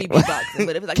come at me beatboxing,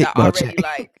 but if it's like y'all already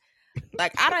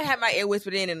like I don't have my ear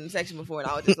whispered in the section before, and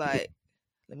I was just like,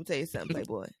 let me tell you something,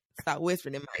 Playboy. Stop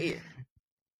whispering in my ear.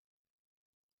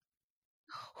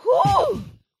 Whew.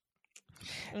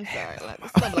 I'm sorry. Like,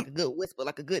 it's something like a good whisper,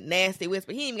 like a good nasty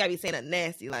whisper. He ain't even gotta be saying a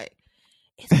nasty, like,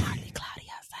 it's hardly cloudy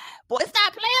outside. Boy,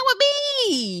 stop playing with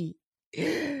me.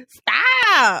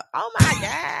 Stop. Oh my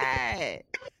God.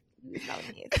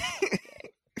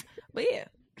 But yeah.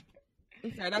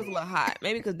 I'm sorry, that was a little hot.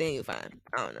 Maybe because Daniel fine.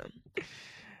 I don't know.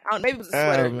 Maybe it was a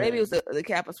sweater. Maybe it was the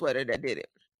Kappa sweater that did it.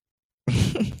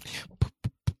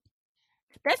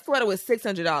 That sweater was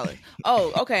 $600.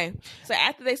 Oh, okay. So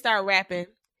after they start rapping,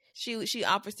 she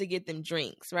offers to get them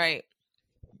drinks, right?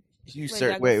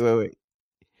 Wait.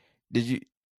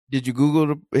 Did you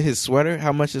Google his sweater?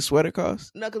 How much his sweater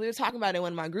cost? No, because we were talking about it in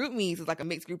one of my group meets. It was like a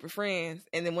mixed group of friends,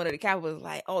 and then one of the Kappa was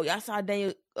like, "Oh, y'all saw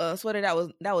Daniel sweater that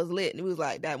was lit," and we was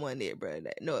like, "That wasn't it, bro.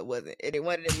 No, it wasn't." And then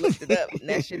one of them looked it up, and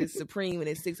that shit is supreme, and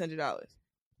it's $600.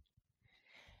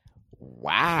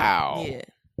 Wow. Yeah,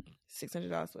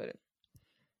 $600 sweater.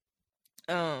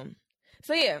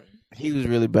 So yeah, he was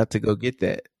really about to go get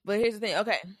that. But here's the thing.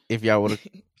 Okay, if y'all would have,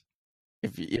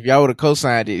 if y'all would have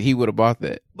co-signed it, he would have bought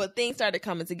that. But things started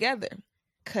coming together.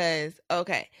 Cause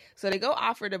so they go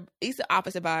Issa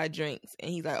offers to buy drinks,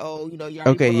 and he's like, "Oh, you know, you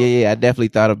already yeah, I definitely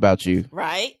thought about you."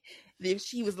 Right? Then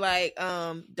she was like,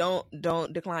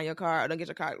 don't decline your card, or don't get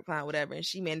your card declined, whatever." And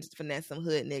she managed to finesse some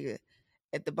hood nigga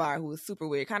at the bar who was super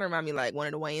weird. Kind of remind me like one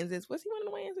of the Wayans. Was he one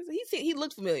of the Wayans? He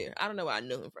looked familiar. I don't know where I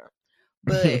knew him from.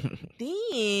 But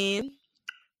then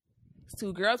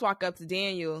 2 girls walk up to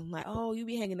Daniel like, "Oh, you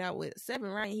be hanging out with Seven,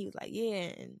 right?" And he was like,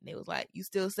 "Yeah." And they was like, "You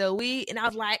still sell weed?" And I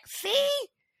was like, "See,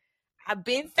 I've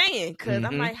been saying," because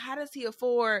I'm like, how does he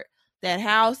afford that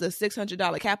house, the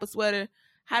 $600 Kappa sweater?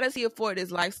 How does he afford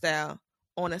this lifestyle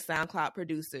on a SoundCloud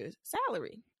producer's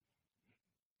salary?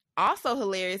 Also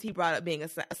hilarious, he brought up being a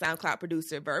SoundCloud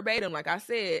producer verbatim, like I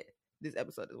said this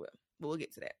episode as well. But we'll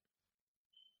get to that.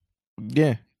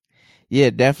 Yeah,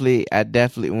 definitely.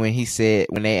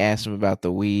 When they asked him about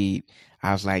the weed,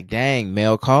 I was like, dang,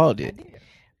 Mel called it.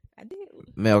 I did.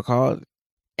 Mel called it.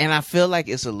 And I feel like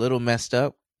it's a little messed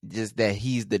up, just that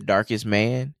he's the darkest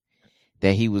man,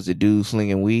 that he was the dude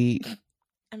slinging weed.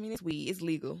 I mean, it's weed. It's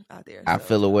legal out there. I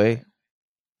feel away.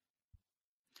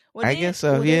 Well, I guess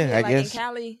so. Yeah, I guess. In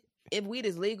Cali, if weed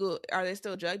is legal, are there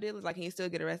still drug dealers? Like, can you still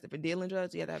get arrested for dealing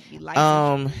drugs? You have to be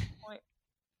licensed.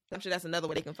 I'm sure that's another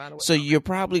way they can find a way. So you're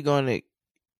probably going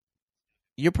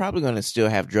to still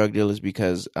have drug dealers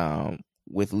because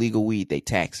with legal weed they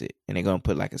tax it and they're going to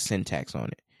put like a sin tax on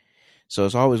it. So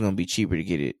it's always going to be cheaper to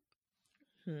get it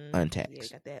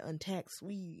untaxed. Yeah, got that untaxed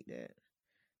weed. That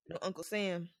Uncle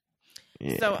Sam.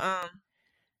 Yeah. So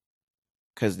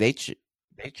because they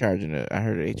charging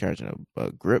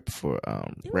a grip for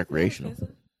recreational.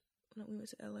 When we went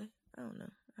to LA, I don't know.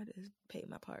 I just paid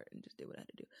my part and just did what I had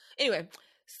to do. Anyway,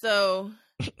 so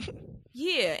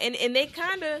yeah, and they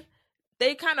kind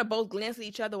of both glance at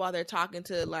each other while they're talking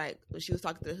to, like, when she was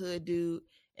talking to the hood dude,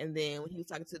 and then when he was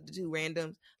talking to the two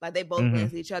randoms, like they both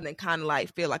glance at each other and kind of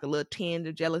like feel like a little tinge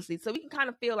of jealousy. So we can kind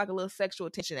of feel like a little sexual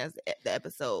tension as the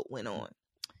episode went on,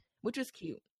 which was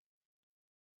cute.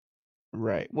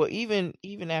 Right. Well, even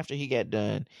after he got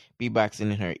done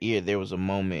beatboxing in her ear, there was a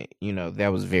moment,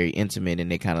 that was very intimate, and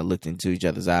they kind of looked into each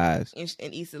other's eyes. And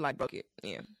Issa like broke it.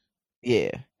 Yeah.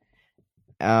 Yeah.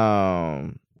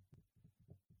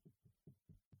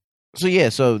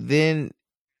 So then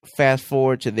fast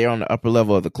forward to they're on the upper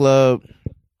level of the club.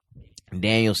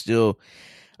 Daniel's still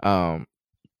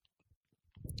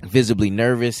visibly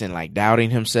nervous and like doubting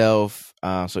himself.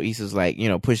 So Issa's like,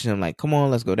 pushing him like, come on,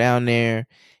 let's go down there.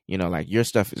 Like, your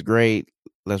stuff is great.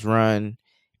 Let's run.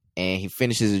 And he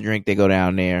finishes his drink. They go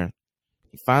down there.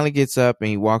 He finally gets up and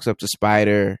he walks up to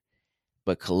Spider,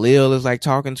 but Khalil is like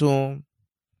talking to him.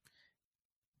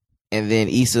 And then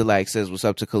Issa like says what's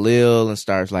up to Khalil and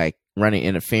starts like running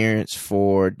interference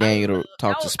for Daniel to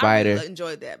talk to Spider. I really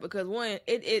enjoyed that because one,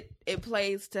 it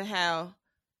plays to how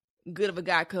good of a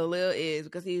guy Khalil is,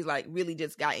 because he's like really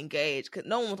just got engaged. Because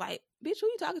no one was like, "Bitch, who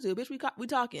you talking to? Bitch, we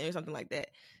talking," or something like that.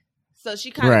 So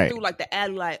she kind of threw like the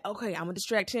ad, like, "Okay, I'm gonna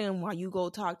distract him while you go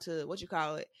talk to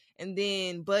and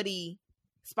then Buddy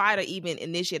Spider even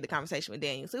initiated the conversation with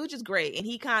Daniel. So it was just great, and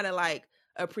he kind of like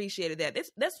appreciated that.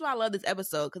 That's why I love this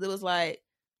episode, because it was like,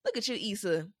 look at you,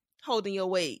 Issa, holding your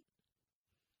weight.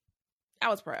 I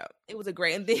was proud. It was a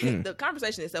great, and then the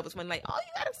conversation itself was funny. Like, oh,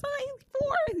 you got a son? He's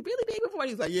 4. He's really big before.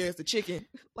 He's like, yeah, it's a chicken.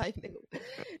 Like,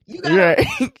 you got.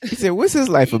 He said, "What's his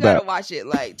life about?" You gotta watch it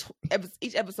like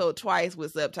each episode twice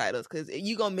with subtitles, because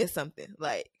you gonna miss something.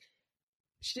 Like,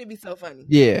 should be so funny.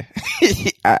 Yeah,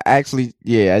 I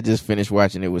just finished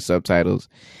watching it with subtitles,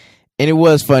 and it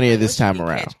was funnier this time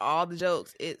around. Catch all the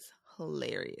jokes. It's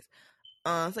hilarious.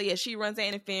 So yeah, she runs the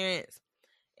interference,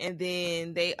 and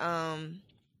then they're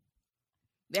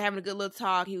having a good little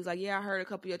talk. He was like, "Yeah, I heard a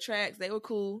couple of your tracks. They were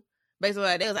cool. Basically,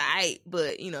 like, they was alright,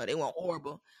 but they weren't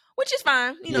horrible, which is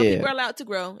fine. People are allowed to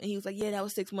grow." And he was like, "Yeah, that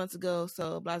was 6 months ago.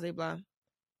 So blah blah blah."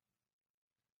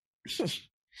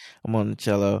 I'm on the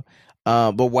cello.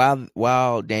 But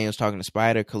while Daniel's talking to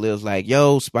Spider, Khalil's like,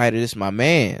 "Yo, Spider, this is my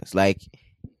man's." Like,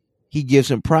 he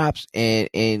gives him props, and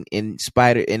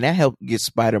Spider, and that helped get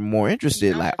Spider more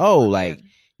interested. Like, oh, like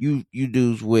you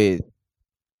dudes with,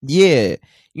 yeah.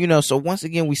 So once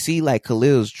again, we see like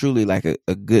Khalil's truly like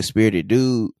a good spirited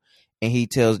dude. And he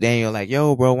tells Daniel like,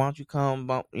 "Yo, bro, why don't you come,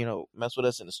 mess with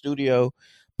us in the studio,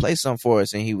 play something for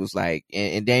us?" And he was like,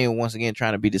 and Daniel once again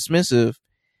trying to be dismissive.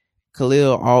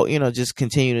 Khalil just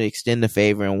continue to extend the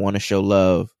favor and want to show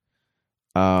love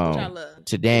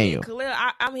to Daniel. Yeah, Khalil,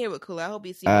 I'm here with Khalil. I hope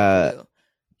you see Khalil.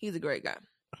 He's a great guy.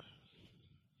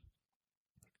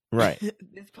 Right.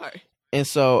 This part. And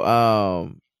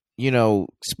so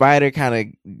Spider kind of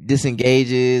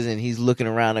disengages and he's looking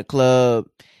around the club,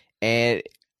 and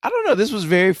I don't know, this was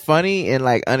very funny and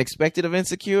like unexpected of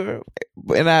Insecure,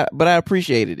 but I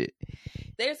appreciated it.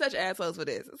 They're such assholes for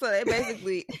this. So they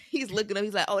basically, he's looking up,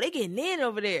 he's like, "Oh, they getting in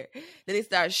over there." Then he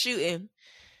starts shooting.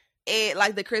 And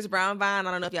like the Chris Brown Vine,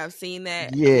 I don't know if y'all have seen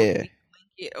that. Yeah.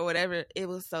 Or whatever. It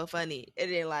was so funny.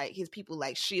 And then like his people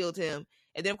like shield him.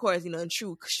 And then of course, in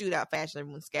true shootout fashion,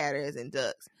 everyone scatters and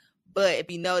ducks. But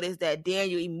if you notice that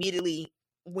Daniel immediately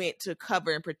went to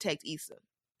cover and protect Issa.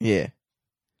 Yeah.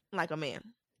 Like a man.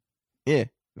 Yeah.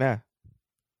 Nah.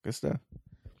 Good stuff.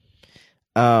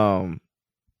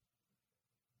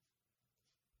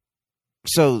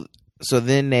 So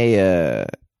then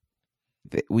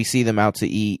we see them out to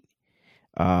eat.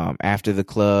 after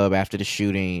the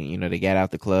shooting, you know, they got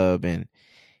out the club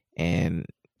and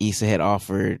Issa had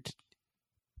offered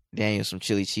Daniel some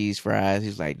chili cheese fries.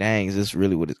 He's like, dang, is this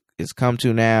really what it's come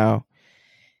to now?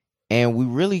 And we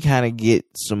really kind of get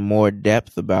some more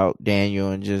depth about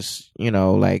Daniel and just, you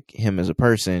know, like him as a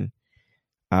person.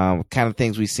 Kind of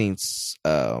things we've seen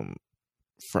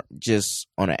just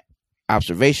on an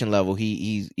observation level,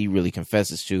 he really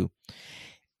confesses to.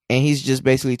 And he's just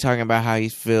basically talking about how he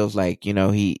feels like, you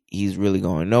know, he's really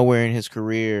going nowhere in his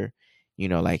career. You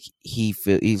know, like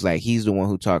he's like he's the one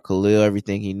who taught Khalil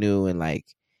everything he knew, and like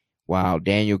while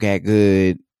Daniel got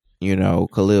good, you know,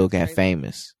 Khalil got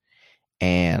famous,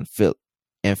 and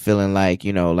feeling like,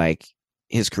 you know, like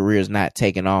his career is not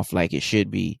taking off like it should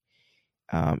be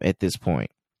at this point.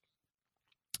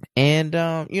 And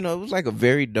you know, it was like a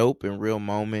very dope and real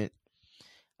moment.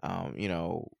 You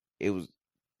know,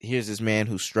 here's this man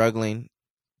who's struggling.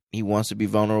 He wants to be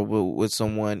vulnerable with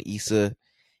someone. Issa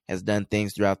has done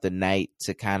things throughout the night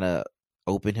to kind of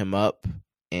open him up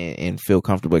and feel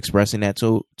comfortable expressing that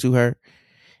to her.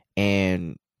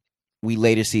 And we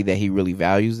later see that he really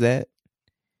values that.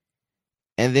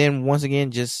 And then once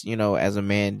again, just, you know, as a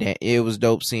man, it was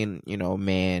dope seeing, you know, a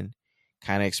man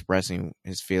kind of expressing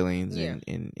his feelings. Yeah.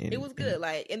 And it was good.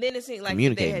 Like, and then it seemed like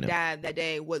if they had died that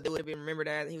day, what they would have been remembered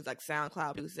as. He was like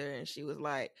SoundCloud producer, and she was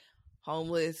like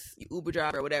homeless Uber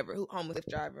driver or whatever, homeless Lyft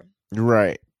driver.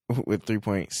 Right. With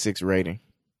 3.6 rating.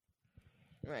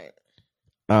 Right.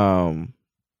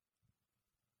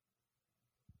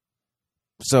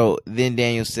 So then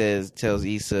Daniel tells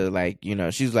Issa, like, you know,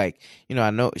 she's like, you know, I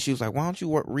know, she was like, why don't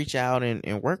you reach out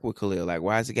and work with Khalil? Like,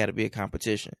 why has it got to be a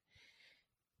competition?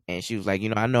 And she was like, you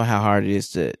know, I know how hard it is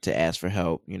to ask for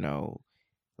help, you know,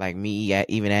 like me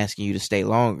even asking you to stay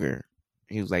longer.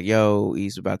 He was like, yo,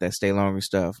 Issa, about that stay longer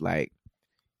stuff. Like,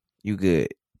 you good.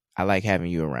 I like having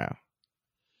you around.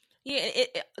 Yeah,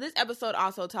 this episode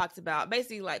also talks about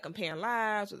basically like comparing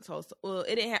lives with well,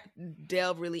 it didn't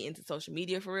delve really into social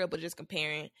media for real, but just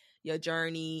comparing your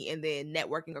journey and then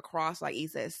networking across, like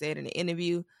Issa said in the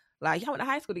interview. Like, y'all went to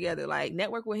high school together, like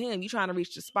network with him. You trying to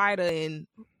reach the Spider and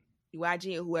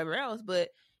YG or whoever else, but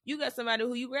you got somebody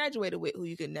who you graduated with who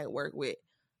you can network with,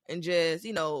 and just,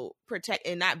 you know, protect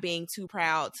and not being too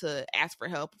proud to ask for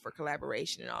help, for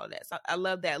collaboration and all of that. So I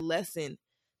love that lesson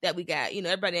that we got. You know,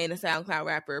 everybody ain't a SoundCloud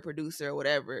rapper, producer, or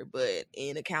whatever, but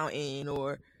in accounting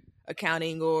or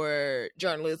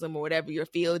journalism or whatever your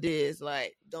field is,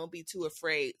 like, don't be too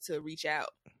afraid to reach out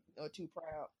or too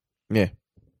proud.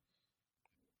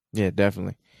 Yeah,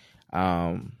 definitely.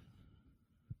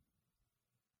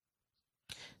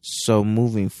 So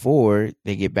moving forward,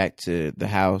 they get back to the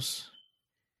house.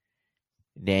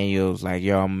 Daniel's like,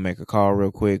 yo, I'm gonna make a call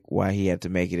real quick. Why he had to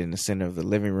make it in the center of the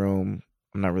living room,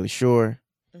 I'm not really sure.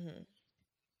 Mm-hmm.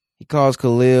 He calls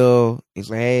Khalil. He's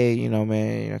like, hey, you know,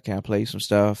 man, you know, can I play some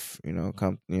stuff? You know,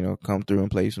 come through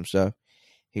and play some stuff.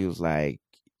 He was like,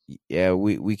 yeah,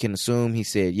 we can assume. He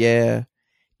said, yeah.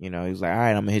 You know, he was like, all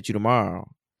right, I'm gonna hit you tomorrow.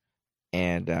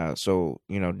 And so,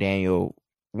 you know, Daniel,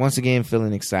 once again,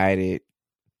 feeling excited.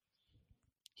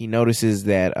 He notices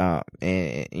that,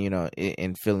 and you know,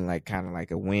 and feeling like kind of like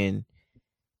a win.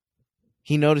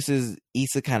 He notices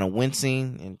Issa kind of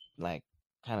wincing and like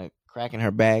kind of cracking her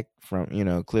back from, you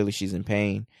know, clearly she's in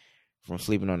pain from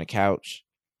sleeping on the couch.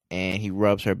 And he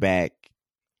rubs her back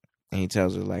and he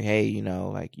tells her like, hey, you know,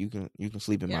 like you can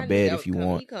sleep in my bed if you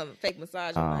want. He come fake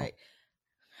massage. Like,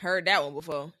 heard that one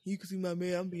before. You can see my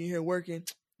man. I'm being here working.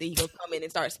 Then he go come in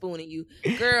and start spooning you,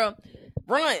 girl.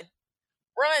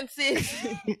 Run, sis.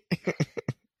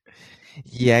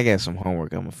 Yeah, I got some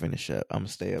homework. I'm gonna finish up. I'm gonna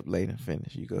stay up late and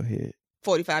finish. You go ahead.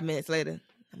 45 minutes later,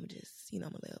 I'm just, you know,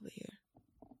 I'm gonna lay over here.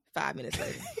 5 minutes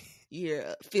later, you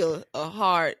feel a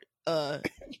hard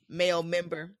male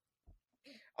member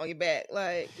on your back.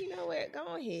 Like, you know what?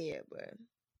 Go ahead,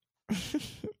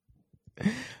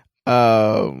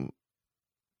 bro.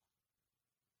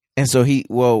 And so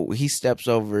he steps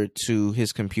over to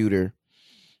his computer.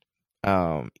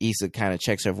 Issa kind of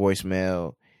checks her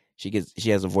voicemail. She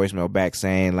has a voicemail back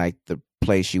saying like the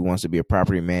place she wants to be a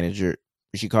property manager.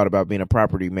 She called about being a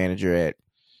property manager at,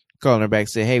 calling her back,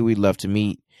 said, hey, we'd love to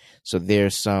meet. So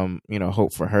there's some, you know,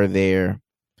 hope for her there.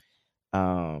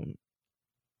 And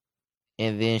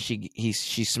then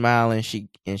she's smiling. She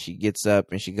gets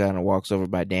up and she kind of walks over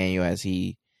by Daniel as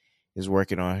he is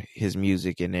working on his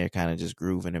music, and they're kind of just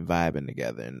grooving and vibing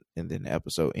together. And then the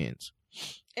episode ends.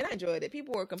 And I enjoyed it.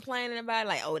 People were complaining about it,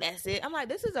 like, oh, that's it. I'm like,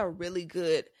 this is a really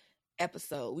good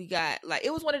episode. We got, like,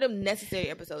 it was one of them necessary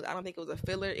episodes. I don't think it was a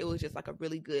filler. It was just like a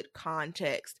really good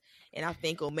context, and I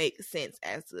think it'll make sense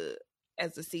as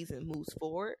the season moves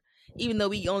forward. Even though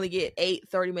we only get 8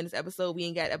 30-minute episodes, we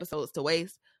ain't got episodes to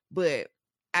waste. But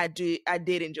I did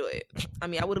enjoy it. I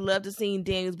mean, I would have loved to seen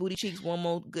Daniel's booty cheeks one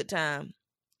more good time.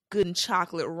 Good and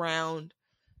chocolate, round,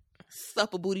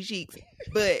 supple booty cheeks.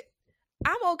 But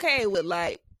I'm okay with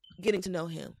like getting to know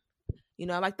him. You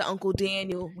know, I like the Uncle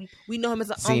Daniel. We know him as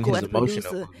an uncle, as a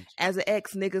producer, as an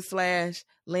ex nigga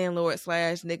 / landlord /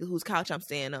 nigga whose couch I'm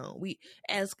staying on. We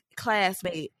as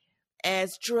classmate,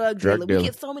 as drug dealer. We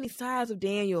get so many sides of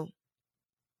Daniel.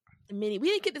 We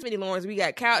didn't get this many Lawrence. We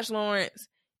got Couch Lawrence,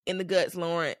 In the Guts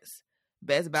Lawrence,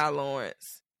 Best Buy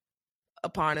Lawrence,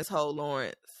 Upon His Whole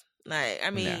Lawrence. Like, I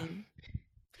mean,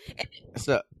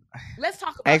 so let's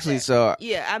talk about actually. That. So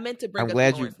yeah, I meant to bring up the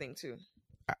Lawrence thing too.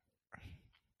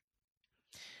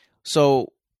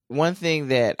 So one thing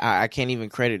that I can't even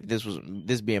credit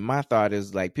this being my thought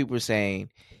is like people are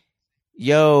saying,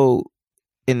 yo,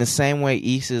 in the same way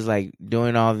Issa's like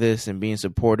doing all this and being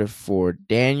supportive for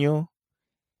Daniel,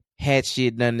 had she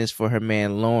had done this for her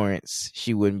man Lawrence,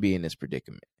 she wouldn't be in this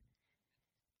predicament.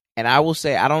 And I will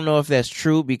say I don't know if that's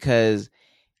true because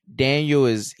Daniel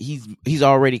he's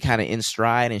already kind of in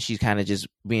stride and she's kind of just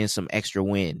being some extra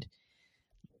wind.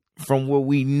 From what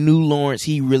we knew Lawrence,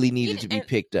 he really needed to be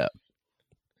picked up.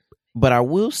 But I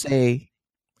will say,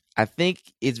 I think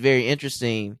it's very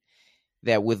interesting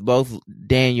that with both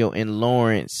Daniel and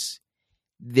Lawrence,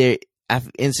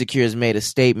 Insecure has made a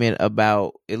statement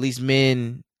about at least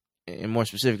men, and more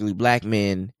specifically black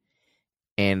men,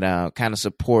 and kind of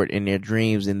support in their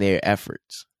dreams and their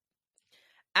efforts.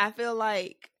 I feel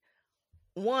like,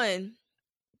 one,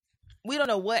 we don't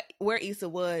know where Issa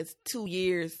was 2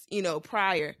 years,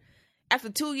 prior. After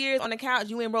 2 years on the couch,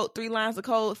 you ain't wrote 3 lines of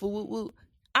code for Woo Woo.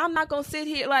 I'm not gonna sit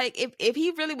here like if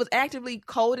he really was actively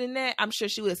coding that, I'm sure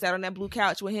she would have sat on that blue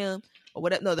couch with him or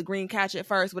whatever. No, the green couch at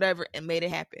first, whatever, and made it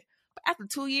happen. But after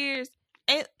 2 years,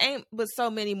 ain't but so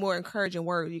many more encouraging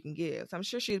words you can give. So I'm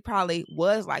sure she probably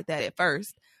was like that at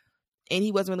first, and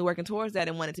he wasn't really working towards that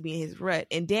and wanted to be in his rut.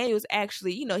 And Daniel's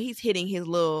actually, he's hitting his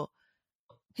little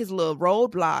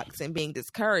roadblocks and being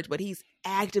discouraged, but he's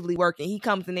actively working. He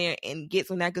comes in there and gets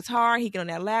on that guitar. He get on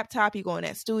that laptop. He go in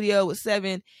that studio with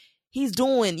Seven. He's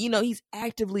doing, he's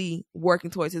actively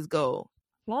working towards his goal.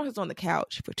 Lawrence is on the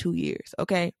couch for 2 years,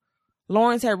 okay?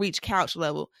 Lawrence had reached couch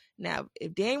level. Now,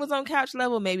 if Daniel was on couch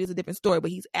level, maybe it's a different story,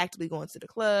 but he's actively going to the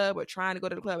club or trying to go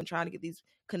to the club and trying to get these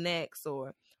connects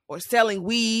or selling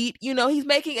weed. He's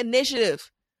making initiative,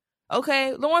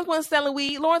 okay? Lawrence wasn't selling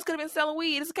weed. Lawrence could have been selling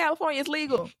weed. It's California. It's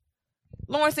legal.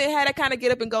 Lawrence didn't have that kind of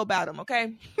get up and go about him,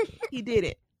 okay? He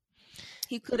didn't.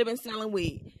 He could have been selling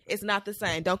weed. It's not the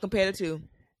same. Don't compare the two.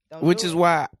 Which is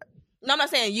why. No, I'm not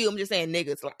saying you. I'm just saying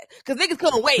niggas. Like, because niggas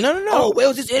couldn't wait. No. Oh, where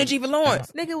was this energy for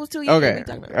Lawrence? Nigga was 2 years.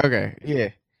 Okay. Yeah.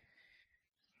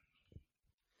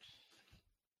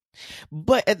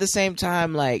 But at the same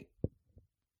time, like,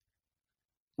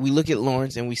 we look at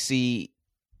Lawrence and we see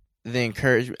the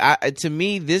encouragement. To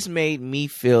me, this made me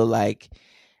feel like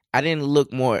I didn't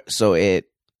look more so at.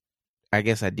 I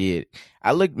guess I did.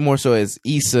 I looked more so as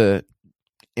Issa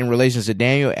in relation to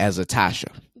Daniel as a Tasha.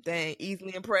 Dang,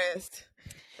 easily impressed.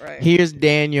 Right. Here's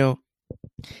Daniel.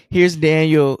 He's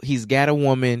got a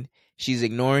woman. She's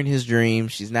ignoring his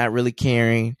dreams. She's not really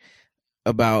caring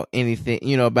about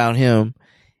anything, about him,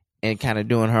 and kind of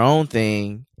doing her own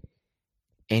thing.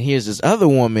 And here's this other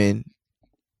woman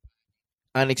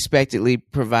unexpectedly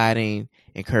providing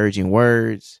encouraging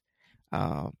words,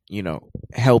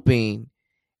 helping.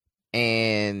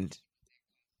 And,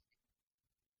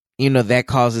 that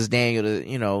causes Daniel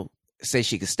to, say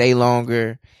she could stay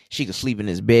longer. She could sleep in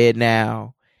his bed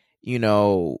now. It's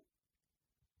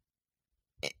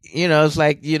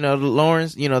like,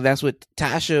 Lawrence, that's what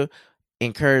Tasha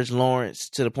encouraged Lawrence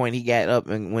to the point he got up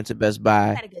and went to Best Buy.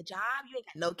 You got a good job. You ain't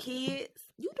got no kids.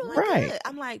 You doing good.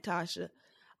 I'm like, Tasha,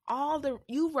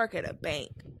 you work at a bank.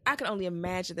 I can only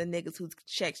imagine the niggas whose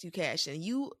checks you cash in.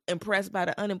 You impressed by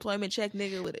the unemployment check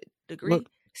nigga with a degree? Look,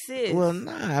 sis. Well,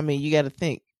 nah. I mean, you got to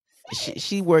think.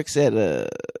 She works at a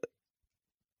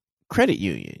credit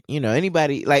union.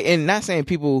 Anybody like, and not saying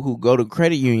people who go to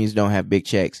credit unions don't have big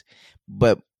checks,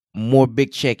 but more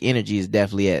big check energy is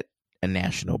definitely at a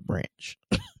national branch.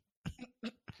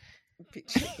 Big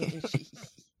check energy.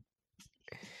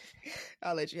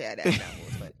 I'll let you have that.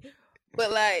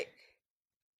 But like,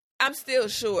 I'm still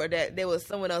sure that there was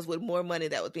someone else with more money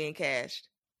that was being cashed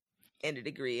and a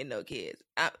degree and no kids.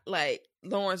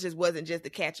 Lawrence just wasn't just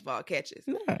the catch of all catches.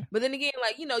 Nah. But then again,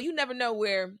 like, you never know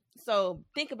where. So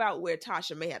think about where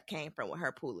Tasha may have came from with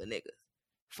her pool of niggas.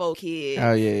 4 kids.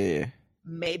 Oh, yeah.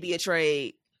 Maybe a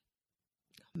trade.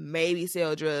 Maybe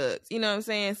sell drugs. You know what I'm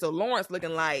saying? So Lawrence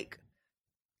looking like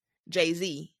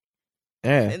Jay-Z.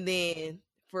 Yeah. And then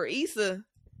for Issa,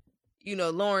 you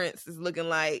know, Lawrence is looking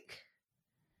like,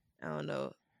 I don't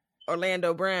know,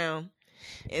 Orlando Brown.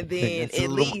 And then It's a at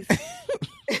little- least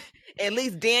at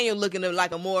least Daniel looking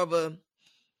like a more of a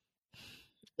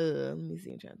let me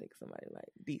see, I'm trying to think of somebody like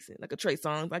decent, like a Trey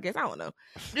Songz, I guess. I don't know.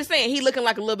 I'm just saying he looking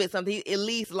like a little bit something. He at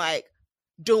least like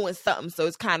doing something. So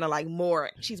it's kind of like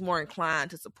she's more inclined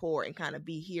to support and kind of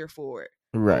be here for it.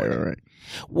 Right.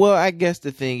 Well, I guess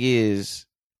the thing is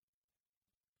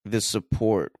the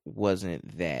support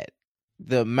wasn't that.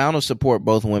 The amount of support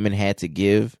both women had to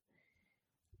give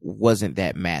wasn't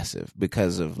that massive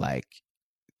because of like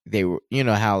they were, you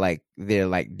know, how like they're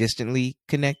like distantly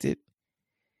connected.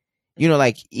 You know,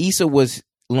 like Issa was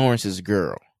Lawrence's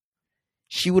girl.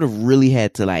 She would have really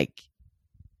had to like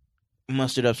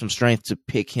mustered up some strength to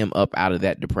pick him up out of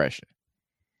that depression.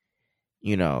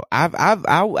 You know,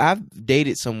 I've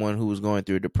dated someone who was going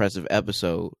through a depressive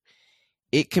episode.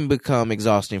 It can become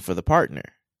exhausting for the partner.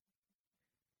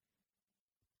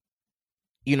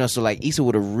 You know, so like Issa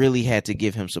would have really had to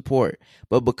give him support.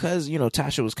 But because, you know,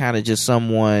 Tasha was kind of just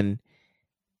someone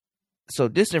so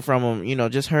distant from him, you know,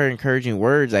 just her encouraging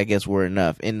words, I guess, were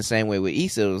enough. In the same way with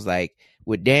Issa, it was like,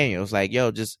 with Daniel, it was like,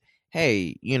 yo, just,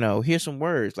 hey, you know, here's some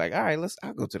words. Like, all right,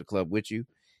 I'll go to the club with you.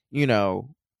 You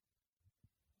know,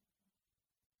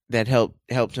 that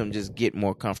helped him just get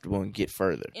more comfortable and get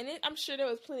further. And I'm sure there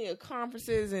was plenty of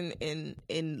conferences and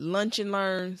lunch and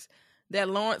learns that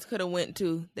Lawrence could have went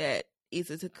to that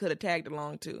Issa could have tagged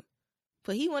along to.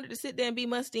 But he wanted to sit there and be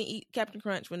musty and eat Captain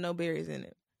Crunch with no berries in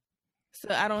it. So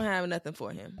I don't have nothing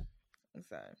for him. I'm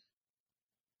sorry.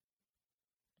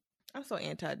 I'm so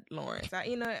anti-Lawrence. I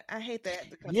hate that.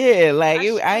 Yeah, like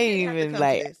I ain't even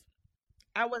like.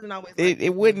 I wasn't always.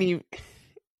 It wouldn't even.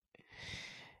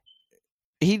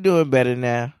 He doing better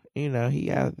now. You know, he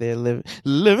out there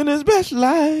living his best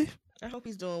life. I hope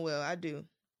he's doing well. I do.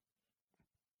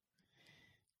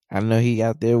 I know he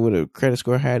out there with a credit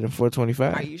score higher than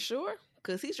 425. Are you sure?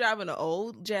 Because he's driving an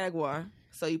old Jaguar,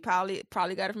 so he probably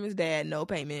got it from his dad. No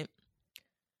payment.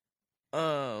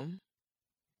 Well,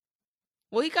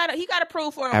 he got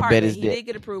approved for an apartment. I bet he did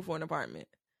get approved for an apartment,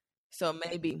 so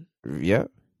maybe.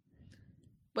 Yep.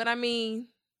 But I mean,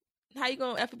 how you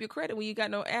gonna F up your credit when you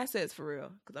got no assets for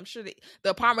real? Because I'm sure the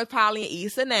apartment's probably in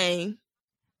Issa's name.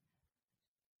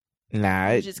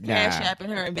 Nah, just cash apping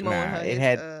her and blowing her. It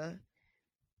had.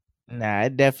 Nah,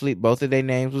 it definitely both of their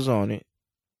names was on it.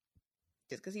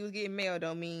 Just because he was getting mail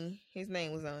don't mean his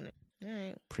name was on it. All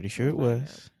right. Pretty sure it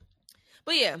was.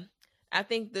 But yeah, I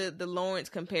think the Lawrence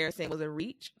comparison was a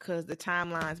reach because the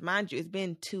timelines, mind you, it's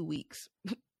been 2 weeks.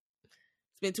 It's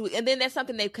been 2 weeks. And then that's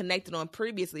something they've connected on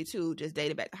previously too, just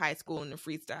dating back to high school and the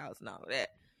freestyles and all of that.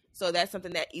 So that's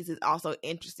something that Issa's also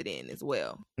interested in as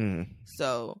well. Mm-hmm.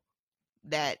 So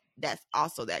that's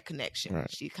also that connection.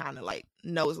 Right. She kind of like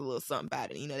knows a little something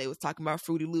about it. You know, they was talking about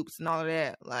Fruity Loops and all of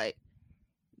that. Like,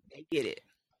 they get it.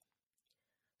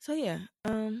 So yeah,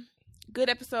 good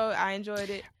episode. I enjoyed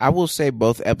it. I will say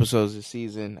both episodes this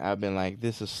season, I've been like,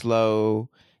 this is slow.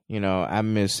 You know, I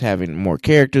miss having more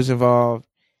characters involved.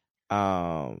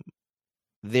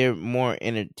 They're more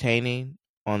entertaining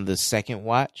on the second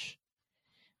watch.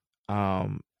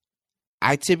 I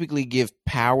typically give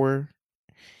Power.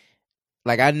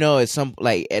 Like, I know it's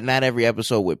not every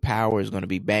episode with Power is going to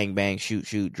be bang, bang, shoot,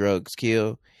 shoot, drugs,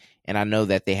 kill. And I know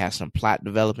that they have some plot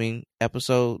developing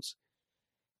episodes.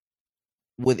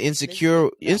 With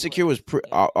Insecure was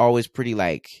always pretty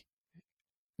like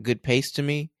good pace to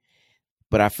me.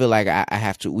 But I feel like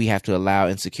we have to allow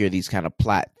Insecure these kind of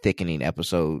plot thickening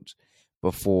episodes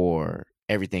before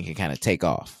everything can kind of take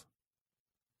off.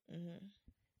 Mm-hmm.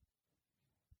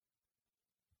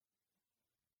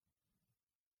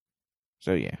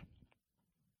 So yeah.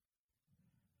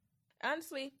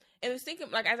 Honestly, and I was thinking,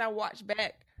 like, as I watch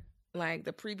back, like,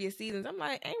 the previous seasons, I'm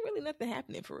like, ain't really nothing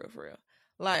happening for real.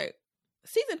 Like,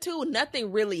 season 2,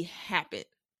 nothing really happened.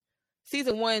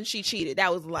 Season 1, she cheated.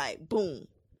 That was like, boom.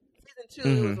 Season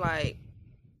 2 was like,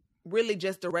 really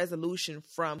just a resolution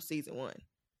from season 1.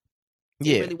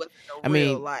 Yeah. It really wasn't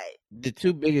the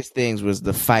two biggest things was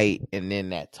the fight and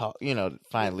then that talk, you know,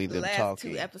 finally the last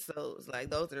talking. 2 episodes, like,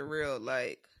 those are the real,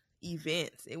 like,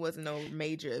 events. It wasn't no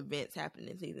major events happening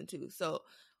in season 2. So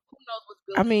who knows what's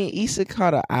building. I mean, Issa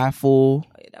caught an eyeful.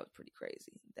 Oh yeah, that was pretty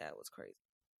crazy. That was crazy.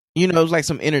 You know, it was like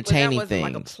some entertaining but that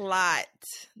wasn't things. Like a plot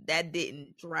that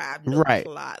didn't drive no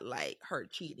plot like her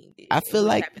cheating did. I feel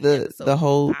like the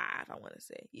whole 5, I want to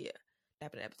say, yeah,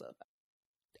 happened in episode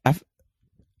 5.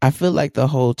 I feel like the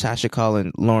whole Tasha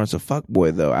calling Lawrence a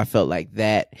fuckboy though. I felt like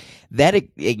that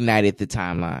ignited the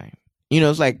timeline. You know,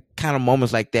 it's like kind of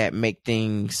moments like that make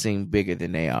things seem bigger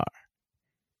than they are.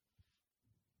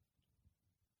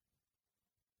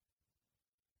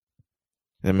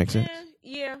 that make sense?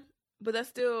 Yeah, but that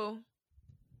still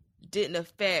didn't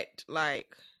affect,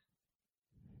 like,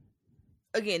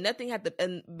 again, nothing had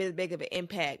the big of an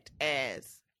impact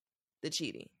as the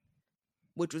cheating,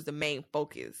 which was the main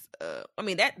focus. I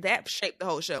mean, that shaped the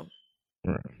whole show.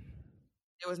 Right.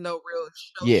 There was no real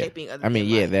show Yeah. shaping other I mean,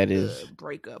 than, yeah, like, that the is.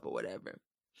 breakup or whatever.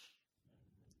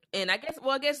 And I guess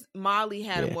Molly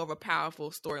had Yeah. more of a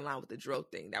powerful storyline with the drill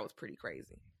thing. That was pretty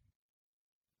crazy.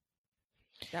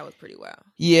 That was pretty wild.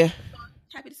 Yeah.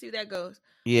 Happy to see where that goes.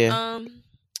 Yeah.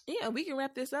 Yeah, we can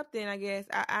wrap this up then, I guess.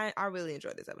 I really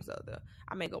enjoyed this episode, though.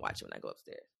 I may go watch it when I go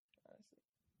upstairs.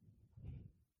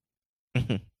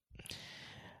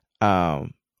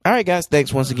 All right, guys.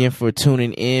 Thanks once again for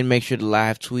tuning in. Make sure to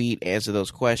live tweet, answer those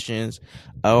questions,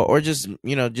 or just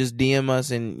just DM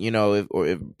us, and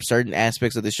if certain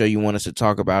aspects of the show you want us to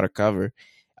talk about or cover,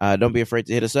 don't be afraid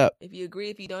to hit us up. If you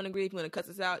agree, if you don't agree, if you want to cuss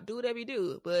us out, do whatever you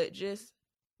do, but just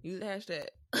use the hashtag.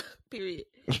 Period.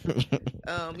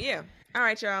 Yeah. All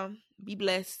right, y'all. Be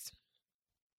blessed.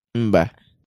 Bye.